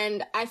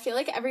 And I feel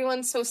like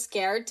everyone's so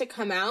scared to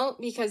come out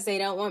because they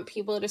don't want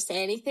people to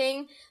say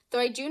anything. Though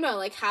I do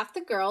know, half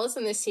the girls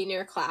in the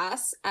senior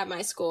class at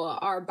my school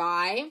are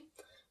bi,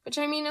 which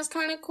I mean is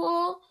kind of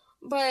cool,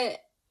 but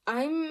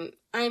I'm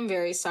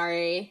very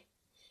sorry.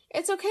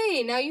 It's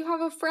okay, now you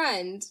have a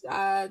friend.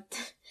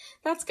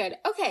 That's good.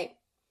 Okay.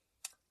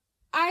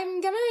 I'm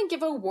gonna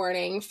give a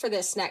warning for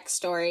this next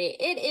story.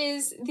 It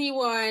is the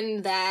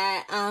one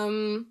that,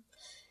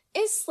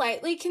 is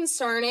slightly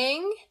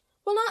concerning.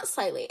 Well, not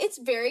slightly. It's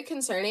very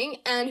concerning.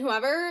 And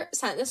whoever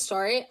sent this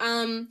story,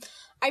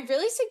 I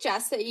really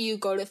suggest that you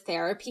go to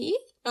therapy.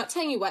 Not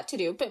telling you what to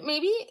do, but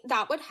maybe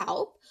that would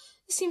help.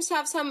 It seems to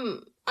have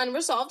some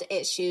unresolved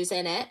issues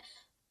in it.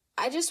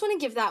 I just want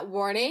to give that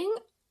warning.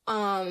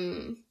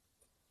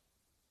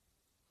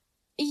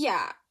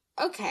 Yeah.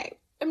 Okay.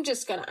 I'm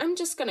just gonna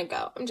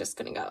go.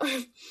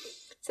 It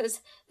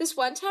says, this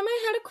one time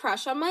I had a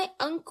crush on my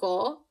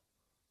uncle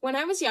when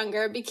I was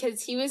younger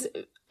because he was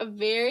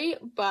very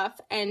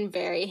buff and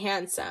very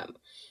handsome.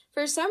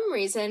 For some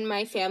reason,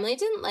 my family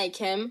didn't like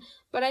him,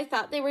 but I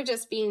thought they were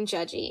just being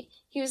judgy.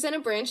 He was in a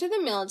branch of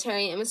the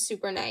military and was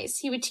super nice.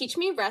 He would teach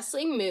me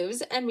wrestling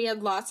moves, and we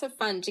had lots of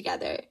fun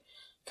together.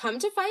 Come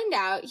to find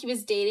out, he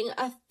was dating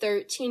a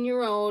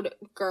 13-year-old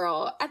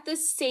girl. At the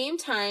same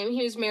time,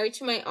 he was married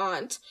to my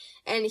aunt,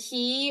 and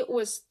he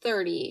was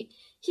 30.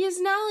 He is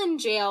now in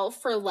jail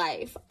for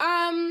life.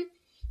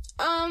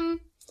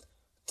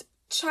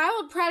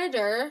 Child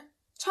predator,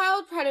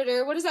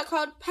 what is that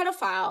called?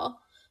 Pedophile.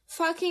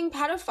 Fucking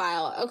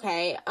pedophile.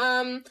 Okay.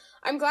 I'm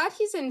glad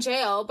he's in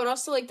jail, but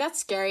also, like, that's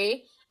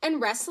scary. And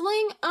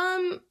wrestling,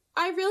 I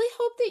really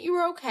hope that you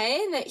were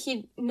okay and that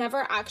he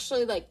never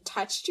actually, like,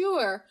 touched you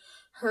or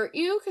hurt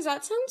you, because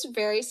that sounds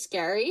very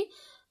scary.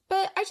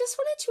 But I just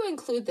wanted to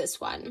include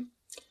this one.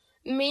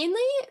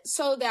 Mainly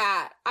so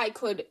that I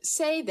could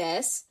say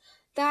this,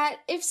 that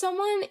if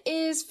someone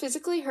is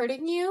physically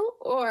hurting you,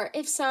 or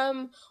if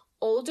some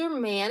older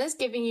man is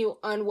giving you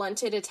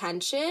unwanted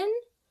attention,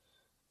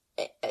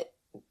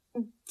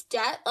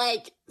 get,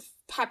 like,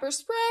 pepper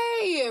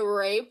spray,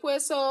 rape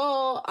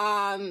whistle,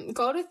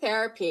 go to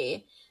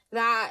therapy.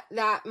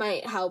 That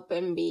might help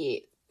and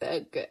be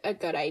a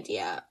good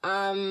idea.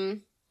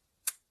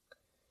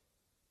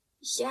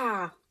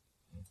 Yeah.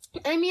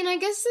 I mean, I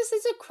guess this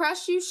is a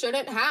crush you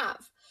shouldn't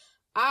have.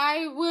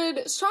 I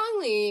would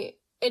strongly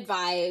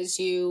advise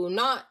you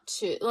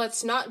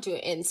let's not do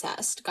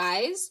incest,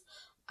 guys.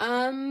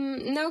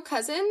 No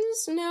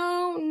cousins,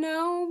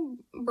 no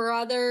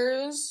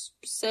brothers,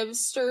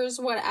 sisters,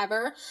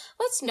 whatever.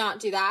 Let's not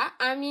do that.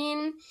 I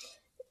mean,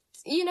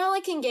 you know,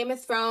 like in Game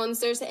of Thrones,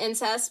 there's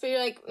incest, but you're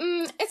like,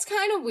 it's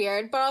kind of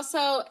weird, but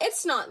also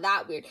it's not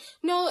that weird.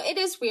 No, it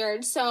is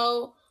weird,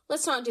 so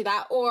let's not do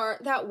that. Or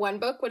that one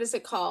book, what is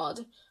it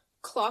called?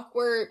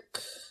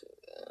 Clockwork.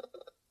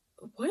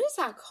 What is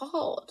that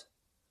called?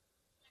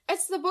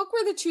 It's the book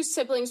where the two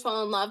siblings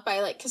fall in love by,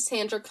 like,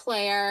 Cassandra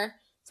Clare.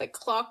 It's like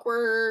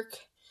Clockwork.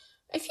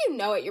 If you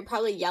know it, you're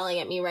probably yelling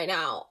at me right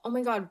now. Oh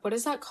my God, what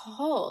is that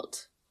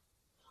called?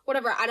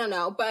 Whatever, I don't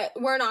know, but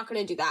we're not going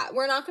to do that.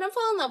 We're not going to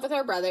fall in love with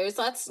our brothers.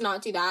 Let's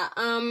not do that.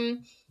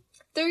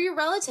 They're your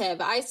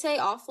relative. I say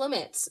off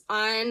limits.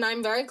 And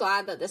I'm very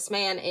glad that this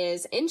man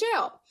is in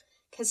jail,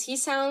 because he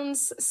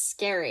sounds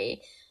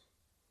scary.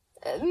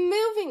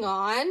 Moving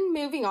on.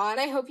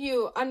 I hope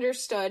you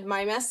understood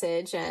my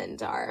message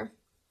and our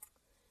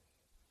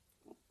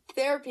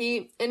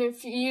therapy. And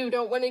if you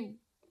don't want to,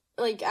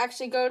 like,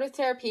 actually go to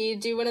therapy,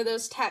 do one of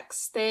those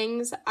text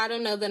things. I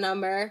don't know the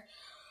number.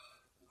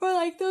 Or,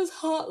 like, those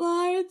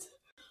hotlines.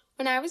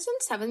 When I was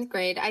in 7th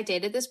grade, I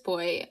dated this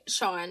boy,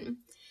 Sean.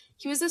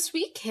 He was a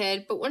sweet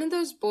kid, but one of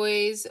those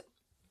boys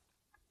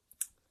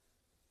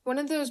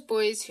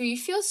who you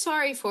feel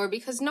sorry for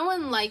because no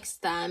one likes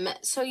them,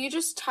 so you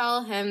just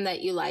tell him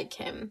that you like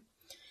him.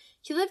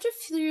 He lived a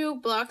few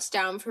blocks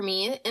down from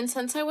me, and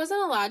since I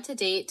wasn't allowed to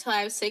date till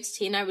I was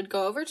 16, I would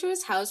go over to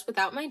his house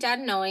without my dad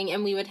knowing,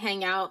 and we would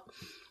hang out.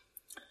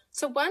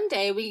 So one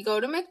day, we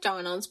go to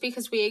McDonald's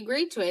because we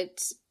agreed to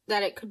it,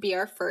 that it could be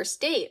our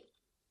first date.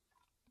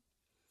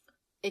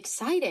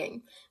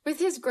 Exciting. With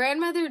his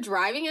grandmother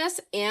driving us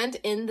and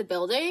in the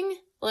building?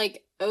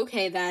 Like,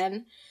 okay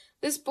then.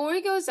 This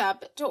boy goes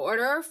up to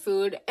order our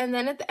food, and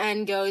then at the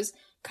end goes,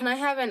 "Can I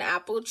have an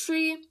apple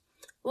tree?"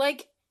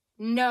 Like,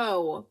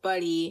 no,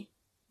 buddy.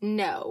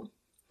 No.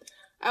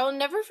 I will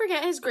never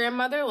forget his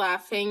grandmother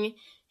laughing,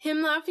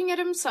 him laughing at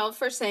himself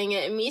for saying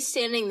it, and me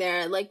standing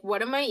there like,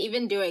 what am I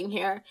even doing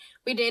here?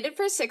 We dated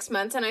for 6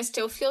 months, and I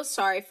still feel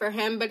sorry for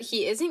him, but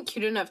he isn't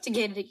cute enough to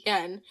get it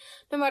again,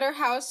 no matter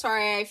how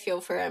sorry I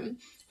feel for him.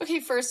 Okay,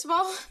 first of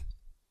all,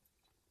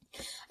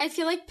 I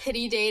feel like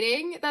pity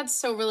dating. That's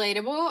so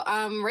relatable.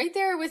 Right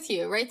there with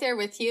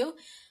you.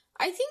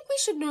 I think we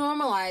should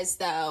normalize,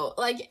 though.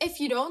 Like, if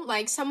you don't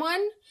like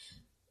someone,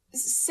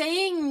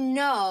 saying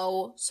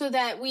no so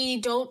that we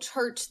don't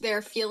hurt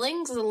their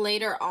feelings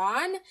later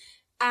on,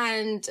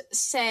 and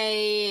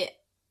say,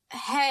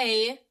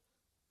 hey,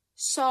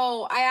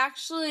 so I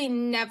actually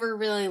never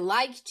really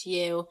liked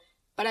you,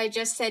 but I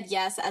just said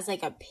yes as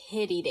like a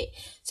pity date.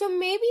 So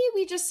maybe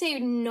we just say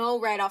no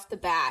right off the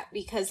bat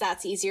because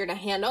that's easier to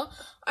handle.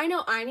 I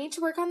know I need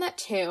to work on that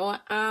too.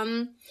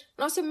 And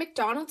also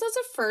McDonald's as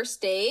a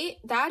first date,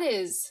 that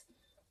is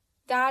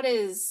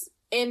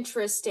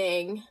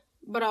interesting,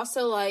 but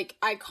also like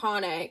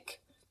iconic.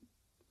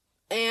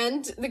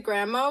 And the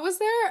grandma was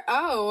there?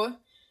 Oh,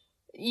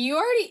 you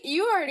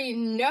already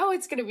know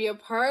it's gonna be a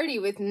party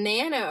with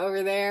Nana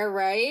over there,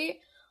 right?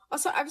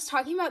 Also, I was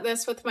talking about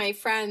this with my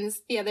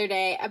friends the other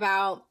day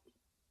about,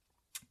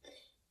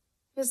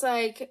 it was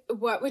like,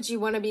 what would you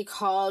want to be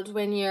called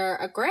when you're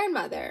a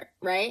grandmother,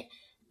 right?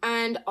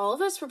 And all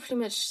of us were pretty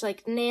much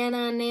like,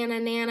 Nana, Nana,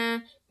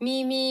 Nana,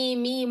 Mimi,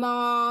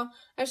 Meemaw.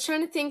 I was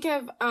trying to think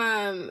of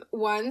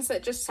ones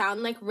that just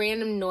sound like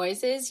random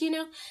noises, you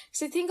know?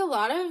 Because I think a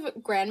lot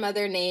of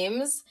grandmother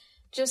names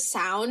just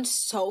sound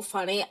so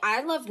funny.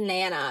 I love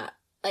Nana.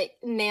 Like,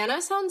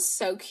 Nana sounds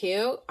so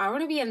cute. I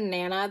want to be a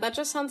Nana. That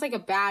just sounds like a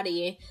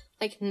baddie.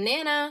 Like,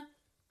 Nana.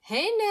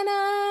 Hey,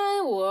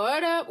 Nana.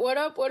 What up, what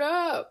up, what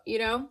up? You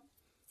know?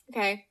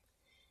 Okay.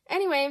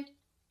 Anyway.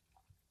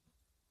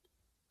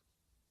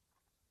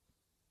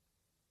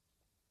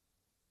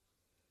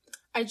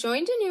 I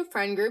joined a new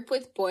friend group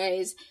with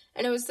boys,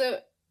 and it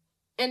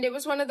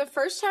was one of the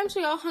first times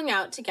we all hung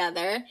out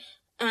together,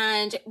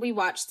 and we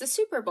watched the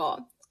Super Bowl.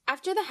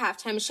 After the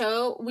halftime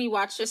show, we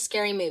watched a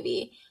scary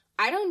movie.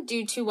 I don't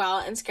do too well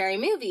in scary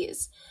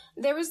movies.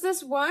 There was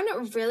this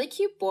one really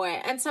cute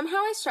boy, and somehow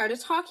I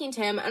started talking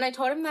to him, and I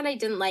told him that I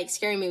didn't like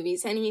scary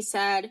movies, and he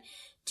said,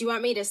 "Do you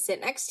want me to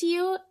sit next to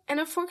you?" And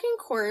of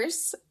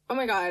course, oh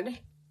my god.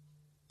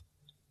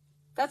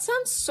 That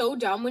sounds so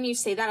dumb when you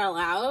say that out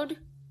loud.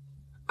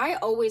 I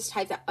always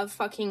type that, of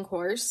fucking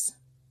course.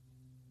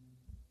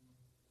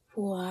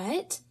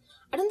 What?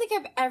 I don't think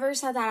I've ever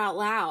said that out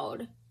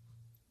loud.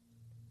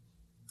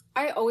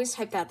 I always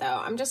type that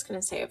though. I'm just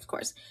gonna say of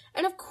course.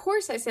 And of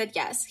course I said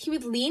yes. He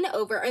would lean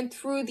over and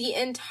through the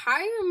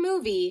entire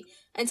movie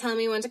and tell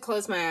me when to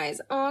close my eyes.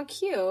 Aw,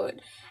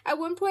 cute. At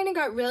one point I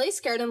got really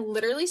scared and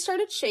literally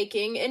started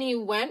shaking, and he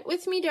went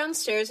with me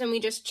downstairs and we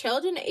just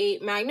chilled and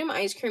ate Magnum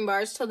ice cream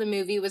bars till the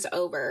movie was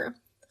over.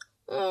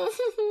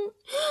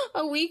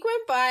 A week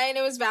went by and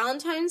it was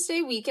Valentine's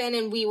Day weekend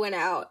and we went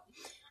out.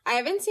 I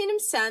haven't seen him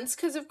since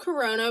because of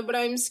Corona, but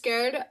I'm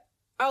scared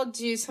I'll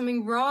do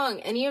something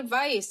wrong. Any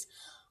advice?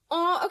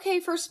 Oh, okay,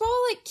 first of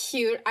all,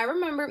 cute. I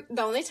remember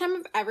the only time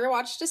I've ever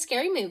watched a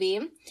scary movie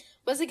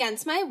was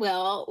against my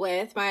will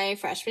with my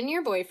freshman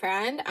year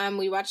boyfriend.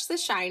 We watched The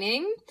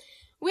Shining,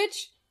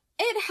 which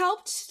it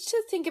helped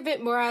to think of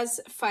it more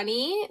as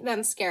funny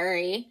than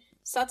scary.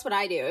 So that's what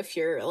I do if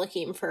you're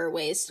looking for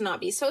ways to not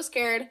be so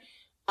scared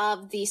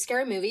of the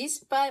scary movies.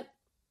 But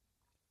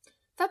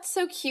that's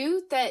so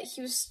cute that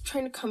he was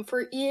trying to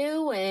comfort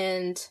you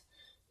and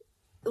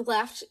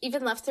left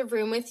the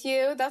room with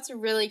you. That's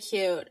really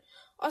cute.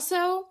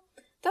 Also,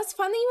 that's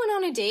fun that you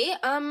went on a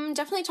date.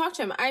 Definitely talk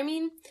to him. I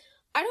mean,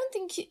 I don't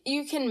think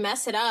you can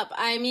mess it up.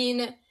 I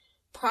mean,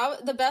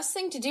 the best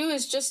thing to do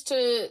is just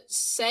to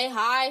say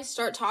hi,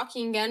 start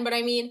talking again. But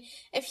I mean,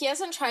 if he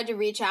hasn't tried to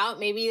reach out,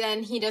 maybe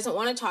then he doesn't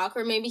want to talk,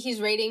 or maybe he's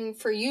waiting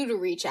for you to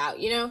reach out,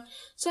 you know?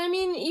 So, I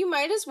mean, you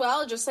might as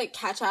well just,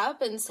 catch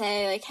up and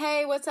say,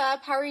 hey, what's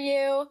up? How are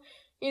you?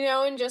 You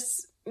know, and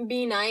just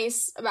be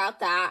nice about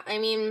that. I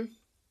mean,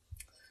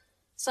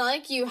 it's not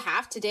like you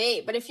have to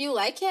date, but if you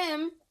like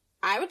him,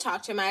 I would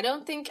talk to him. I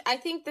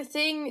think the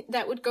thing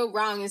that would go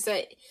wrong is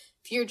that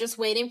if you're just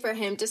waiting for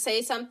him to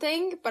say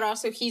something, but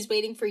also he's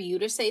waiting for you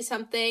to say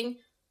something,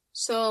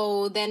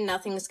 so then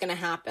nothing's gonna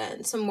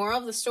happen. So moral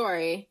of the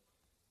story,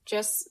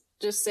 just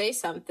say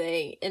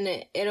something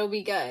and it'll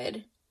be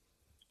good.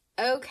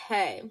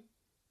 Okay.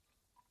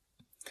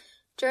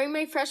 During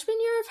my freshman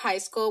year of high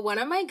school, one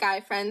of my guy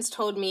friends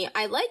told me,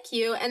 "I like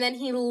you," and then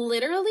he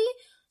literally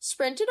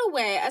sprinted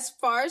away as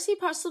far as he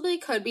possibly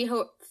could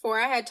before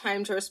I had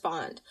time to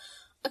respond.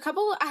 A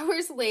couple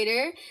hours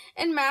later,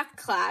 in math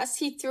class,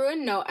 he threw a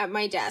note at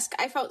my desk.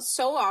 I felt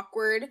so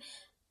awkward.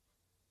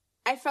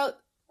 I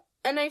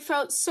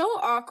felt so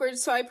awkward,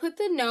 so I put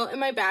the note in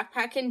my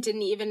backpack and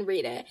didn't even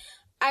read it.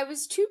 I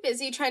was too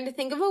busy trying to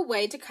think of a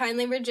way to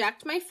kindly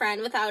reject my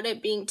friend without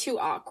it being too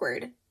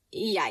awkward.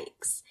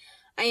 Yikes.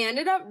 I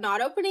ended up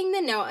not opening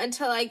the note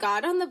until I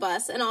got on the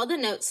bus, and all the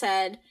note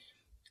said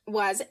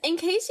was, in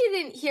case you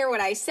didn't hear what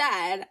I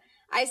said,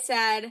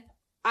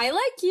 "I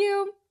like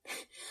you."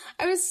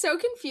 I was so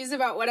confused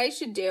about what I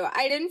should do.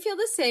 I didn't feel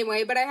the same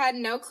way, but I had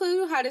no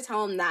clue how to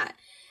tell him that.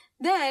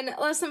 Then,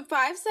 less than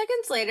 5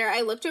 seconds later,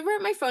 I looked over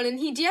at my phone and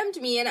he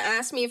DM'd me and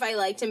asked me if I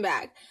liked him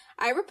back.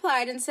 I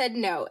replied and said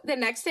no. The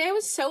next day I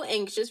was so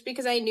anxious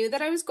because I knew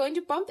that I was going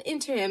to bump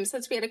into him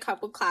since we had a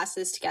couple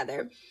classes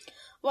together.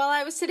 While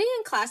I was sitting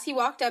in class, he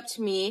walked up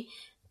to me.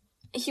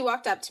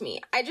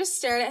 I just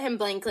stared at him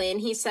blankly and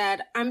he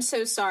said, "I'm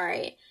so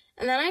sorry."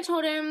 And then I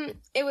told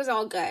him it was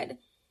all good.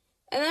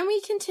 And then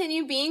we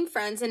continued being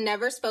friends and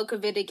never spoke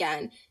of it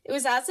again. It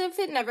was as if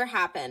it never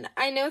happened.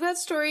 I know that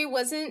story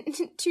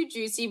wasn't too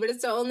juicy, but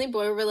it's the only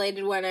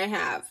boy-related one I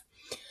have.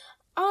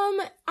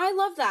 I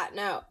love that.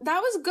 No,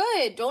 that was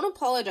good. Don't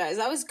apologize.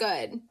 That was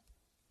good.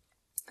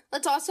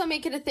 Let's also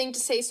make it a thing to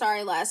say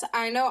sorry less.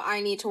 I know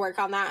I need to work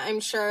on that. I'm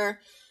sure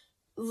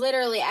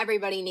literally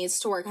everybody needs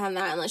to work on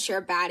that unless you're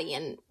a baddie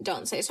and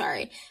don't say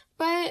sorry.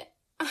 But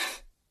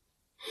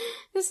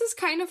this is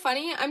kind of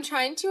funny. I'm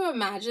trying to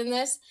imagine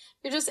this.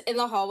 You're just in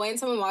the hallway and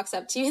someone walks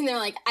up to you and they're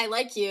like, "I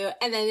like you."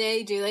 And then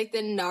they do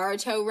the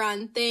Naruto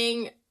run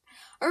thing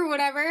or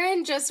whatever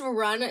and just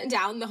run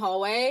down the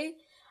hallway.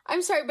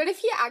 I'm sorry, but if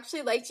he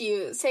actually liked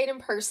you, say it in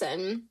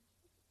person,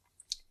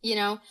 you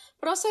know?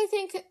 But also I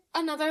think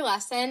another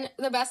lesson,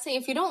 the best thing,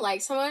 if you don't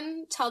like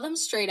someone, tell them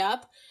straight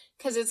up,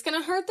 because it's going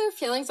to hurt their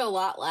feelings a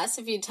lot less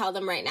if you tell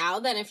them right now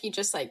than if you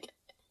just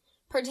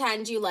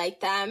pretend you like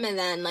them, and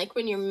then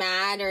when you're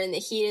mad or in the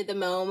heat of the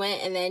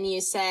moment and then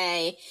you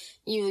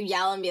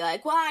yell and be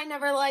like, "Well, I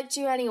never liked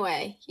you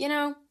anyway," you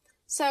know?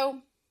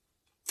 So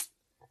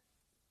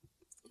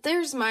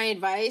there's my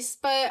advice.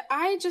 But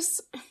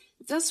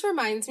this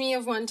reminds me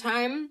of one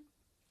time,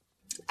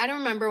 I don't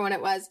remember when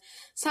it was,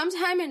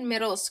 sometime in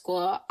middle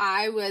school,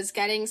 I was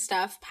getting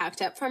stuff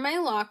packed up from my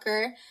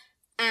locker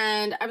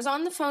and I was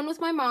on the phone with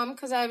my mom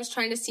because I was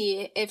trying to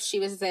see if she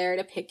was there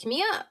to pick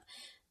me up.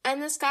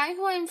 And this guy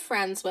who I'm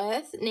friends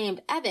with,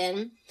 named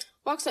Evan,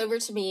 walks over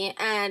to me,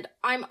 and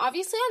I'm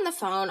obviously on the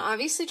phone,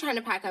 obviously trying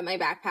to pack up my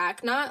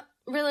backpack, not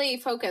really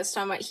focused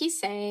on what he's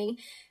saying.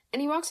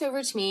 And he walks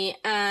over to me,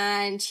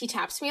 and he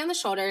taps me on the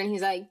shoulder, and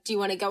he's like, do you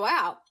want to go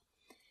out?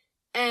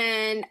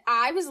 And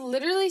I was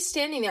literally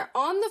standing there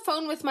on the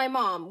phone with my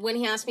mom when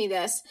he asked me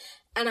this,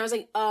 and I was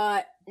like,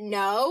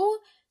 no.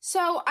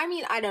 So, I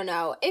mean, I don't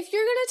know. If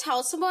you're gonna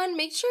tell someone,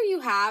 make sure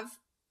you have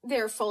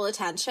their full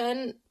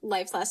attention,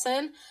 life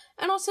lesson.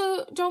 And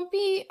also, don't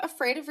be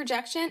afraid of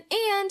rejection,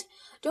 and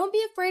don't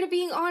be afraid of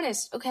being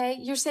honest, okay?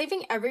 You're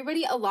saving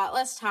everybody a lot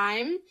less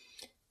time,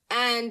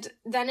 and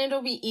then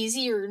it'll be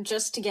easier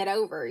just to get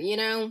over, you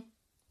know?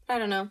 I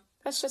don't know.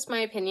 That's just my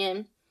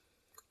opinion.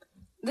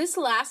 This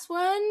last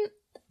one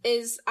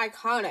is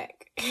iconic.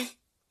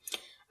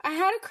 I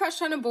had a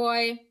crush on a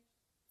boy,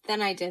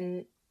 then I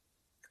didn't.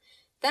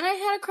 Then I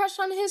had a crush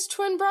on his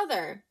twin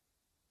brother.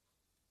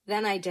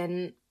 Then I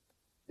didn't.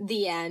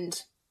 The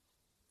end.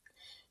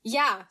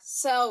 Yeah,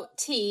 so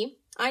T,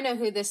 I know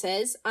who this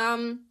is.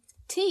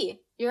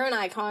 T, you're an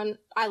icon.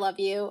 I love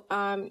you.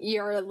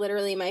 You're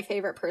literally my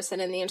favorite person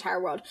in the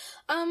entire world.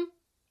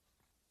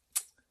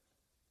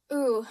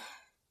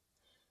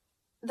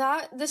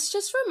 This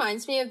just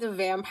reminds me of the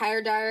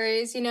Vampire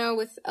Diaries, you know,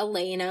 with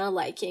Elena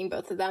liking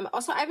both of them.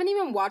 Also, I haven't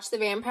even watched the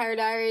Vampire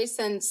Diaries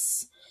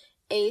since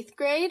 8th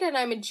grade, and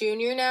I'm a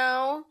junior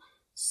now.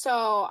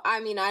 So, I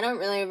mean, I don't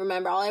really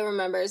remember. All I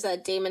remember is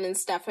that Damon and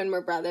Stefan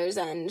were brothers,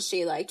 and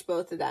she liked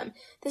both of them.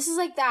 This is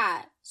like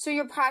that. So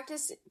you're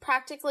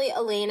practically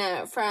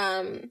Elena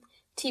from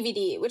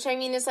TVD, which I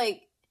mean is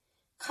like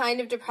kind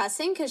of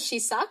depressing because she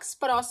sucks,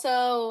 but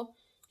also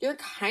you're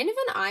kind of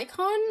an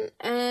icon,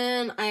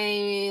 and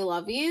I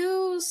love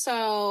you,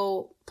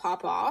 so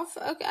pop off,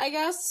 okay, I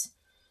guess.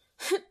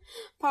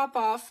 Pop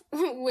off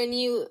when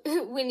you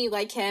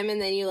like him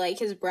and then you like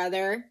his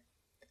brother.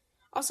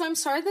 Also, I'm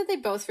sorry that they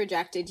both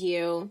rejected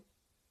you.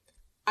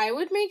 I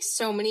would make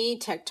so many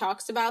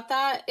TikToks about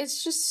that.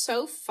 It's just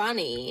so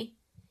funny.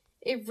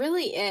 It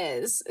really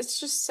is. It's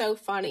just so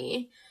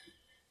funny.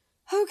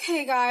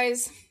 Okay,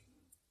 guys.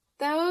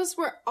 Those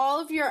were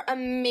all of your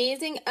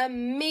amazing,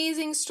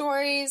 amazing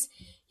stories.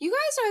 You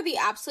guys are the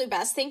absolute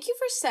best. Thank you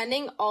for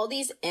sending all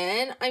these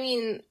in. I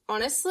mean,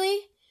 honestly,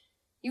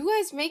 you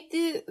guys make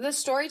the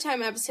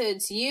storytime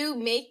episodes. You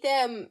make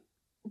them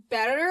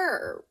better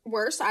or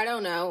worse. I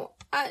don't know.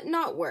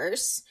 Not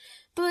worse,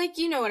 but like,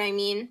 you know what I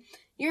mean.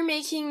 You're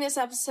making this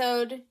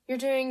episode. You're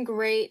doing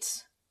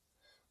great.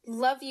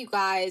 Love you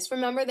guys.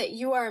 Remember that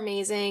you are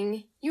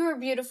amazing. You are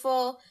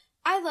beautiful.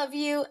 I love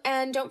you.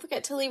 And don't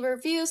forget to leave a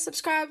review,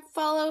 subscribe,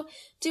 follow,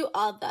 do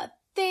all the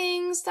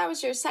things. That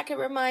was your second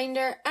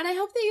reminder. And I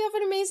hope that you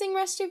have an amazing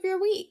rest of your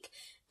week.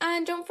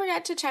 And don't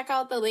forget to check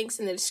out the links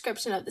in the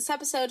description of this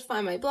episode to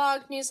find my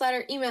blog,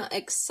 newsletter, email,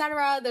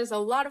 etc. There's a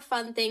lot of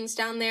fun things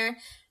down there.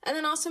 And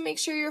then also make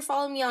sure you're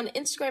following me on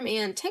Instagram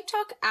and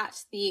TikTok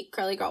at the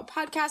Girly Girl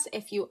Podcast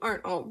if you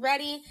aren't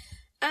already.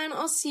 And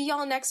I'll see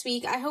y'all next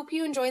week. I hope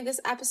you enjoyed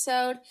this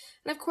episode.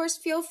 And of course,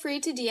 feel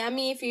free to DM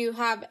me if you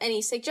have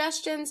any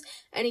suggestions,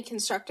 any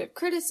constructive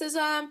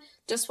criticism,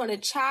 just want to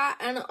chat,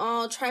 and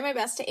I'll try my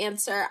best to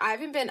answer. I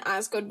haven't been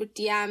as good with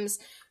DMs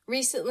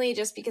recently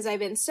just because I've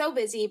been so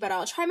busy, but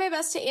I'll try my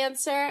best to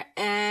answer.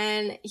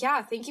 And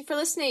yeah, thank you for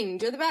listening.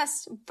 You're the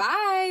best.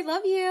 Bye.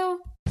 Love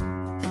you.